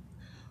more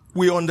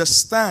we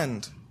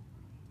understand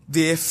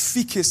the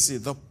efficacy,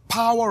 the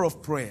power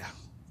of prayer.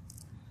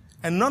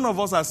 And none of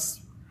us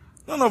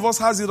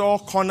has it all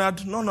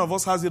cornered. None of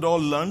us has it all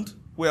learned.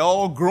 We're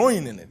all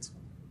growing in it.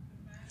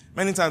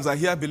 Many times I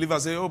hear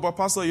believers say, oh, but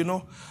pastor, I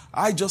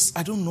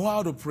don't know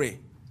how to pray.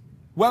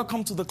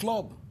 Welcome to the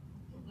club.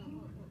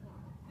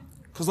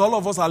 Because all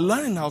of us are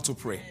learning how to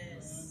pray.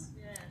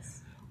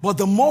 But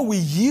the more we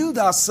yield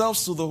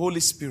ourselves to the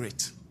Holy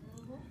Spirit,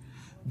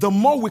 the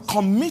more we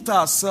commit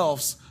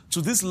ourselves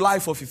to this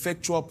life of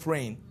effectual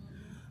praying,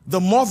 the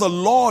more the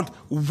Lord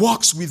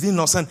works within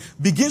us and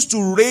begins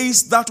to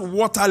raise that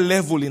water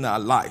level in our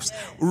lives.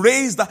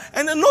 Raise that.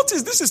 And then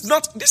notice, this is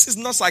not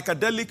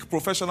psychedelic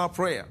professional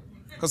prayer.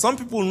 Because some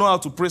people know how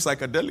to pray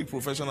psychedelic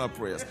professional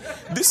prayers.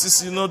 This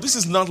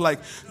is not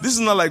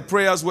like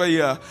prayers where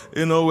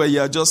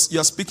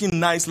you're speaking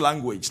nice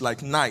language,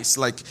 like nice.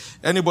 Like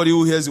anybody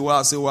who hears the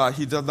word say, wow,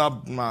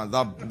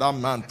 that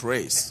man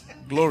prays.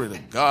 Glory to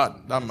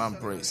God, that man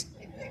prays.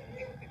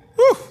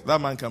 Whew, that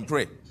man can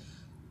pray.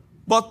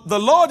 But the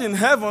Lord in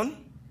heaven,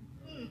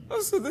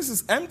 this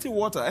is empty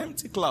water,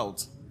 empty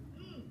clouds.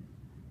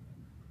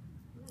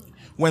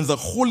 When the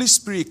Holy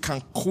Spirit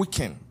can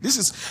quicken. This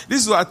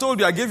is what I told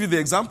you. I gave you the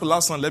example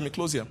last Sunday. Let me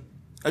close here.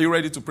 Are you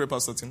ready to pray,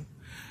 Pastor Tim?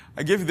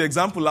 I gave you the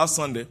example last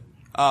Sunday.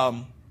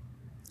 I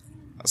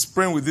was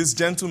praying with this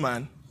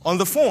gentleman on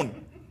the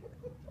phone.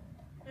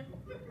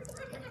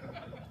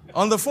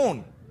 On the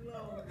phone.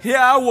 Here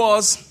I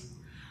was,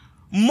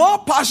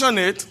 more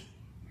passionate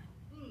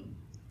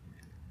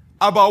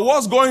about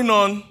what's going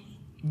on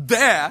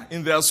there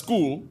in their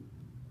school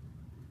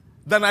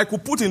than I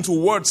could put into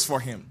words for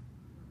him.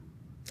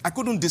 I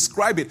couldn't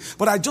describe it,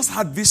 but I just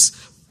had this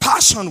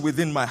passion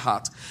within my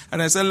heart. And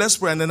I said, let's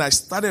pray. And then I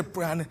started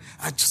praying. And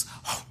I just,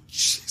 oh,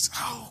 jeez,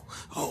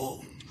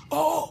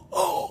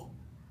 oh.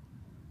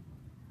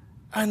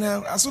 And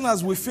as soon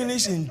as we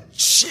finish, in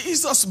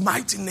Jesus'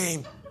 mighty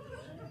name,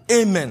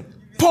 amen.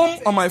 Boom,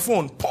 on my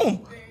phone.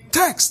 Boom,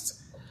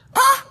 text.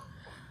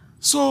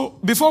 So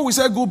before we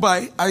said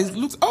goodbye, I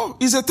looked,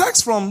 it's a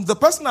text from the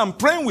person I'm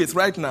praying with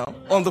right now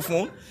on the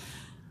phone.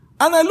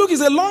 And I look,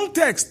 it's a long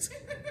text.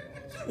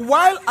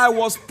 While I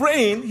was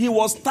praying, he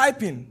was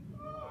typing.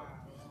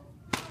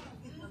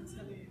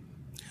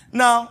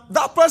 Now,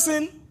 that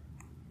person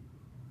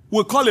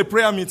will call a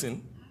prayer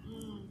meeting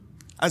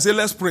and say,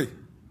 let's pray.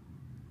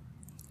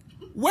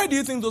 Where do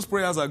you think those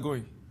prayers are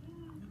going?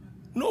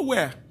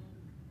 Nowhere.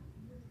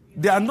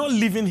 They are not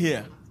living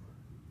here.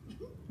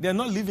 They are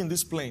not leaving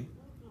this plane.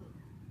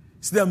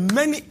 So there are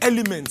many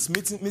elements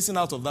missing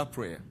out of that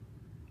prayer.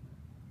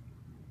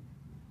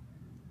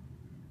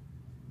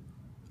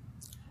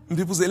 And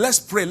people say, let's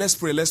pray.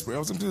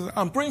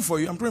 I'm praying for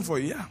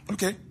you. Yeah,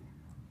 okay.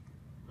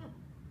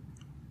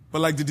 But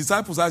like the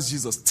disciples asked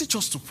Jesus, teach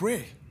us to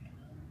pray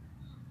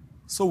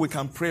so we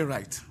can pray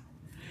right.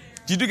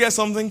 Did you get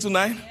something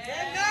tonight?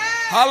 Amen.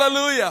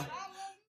 Hallelujah.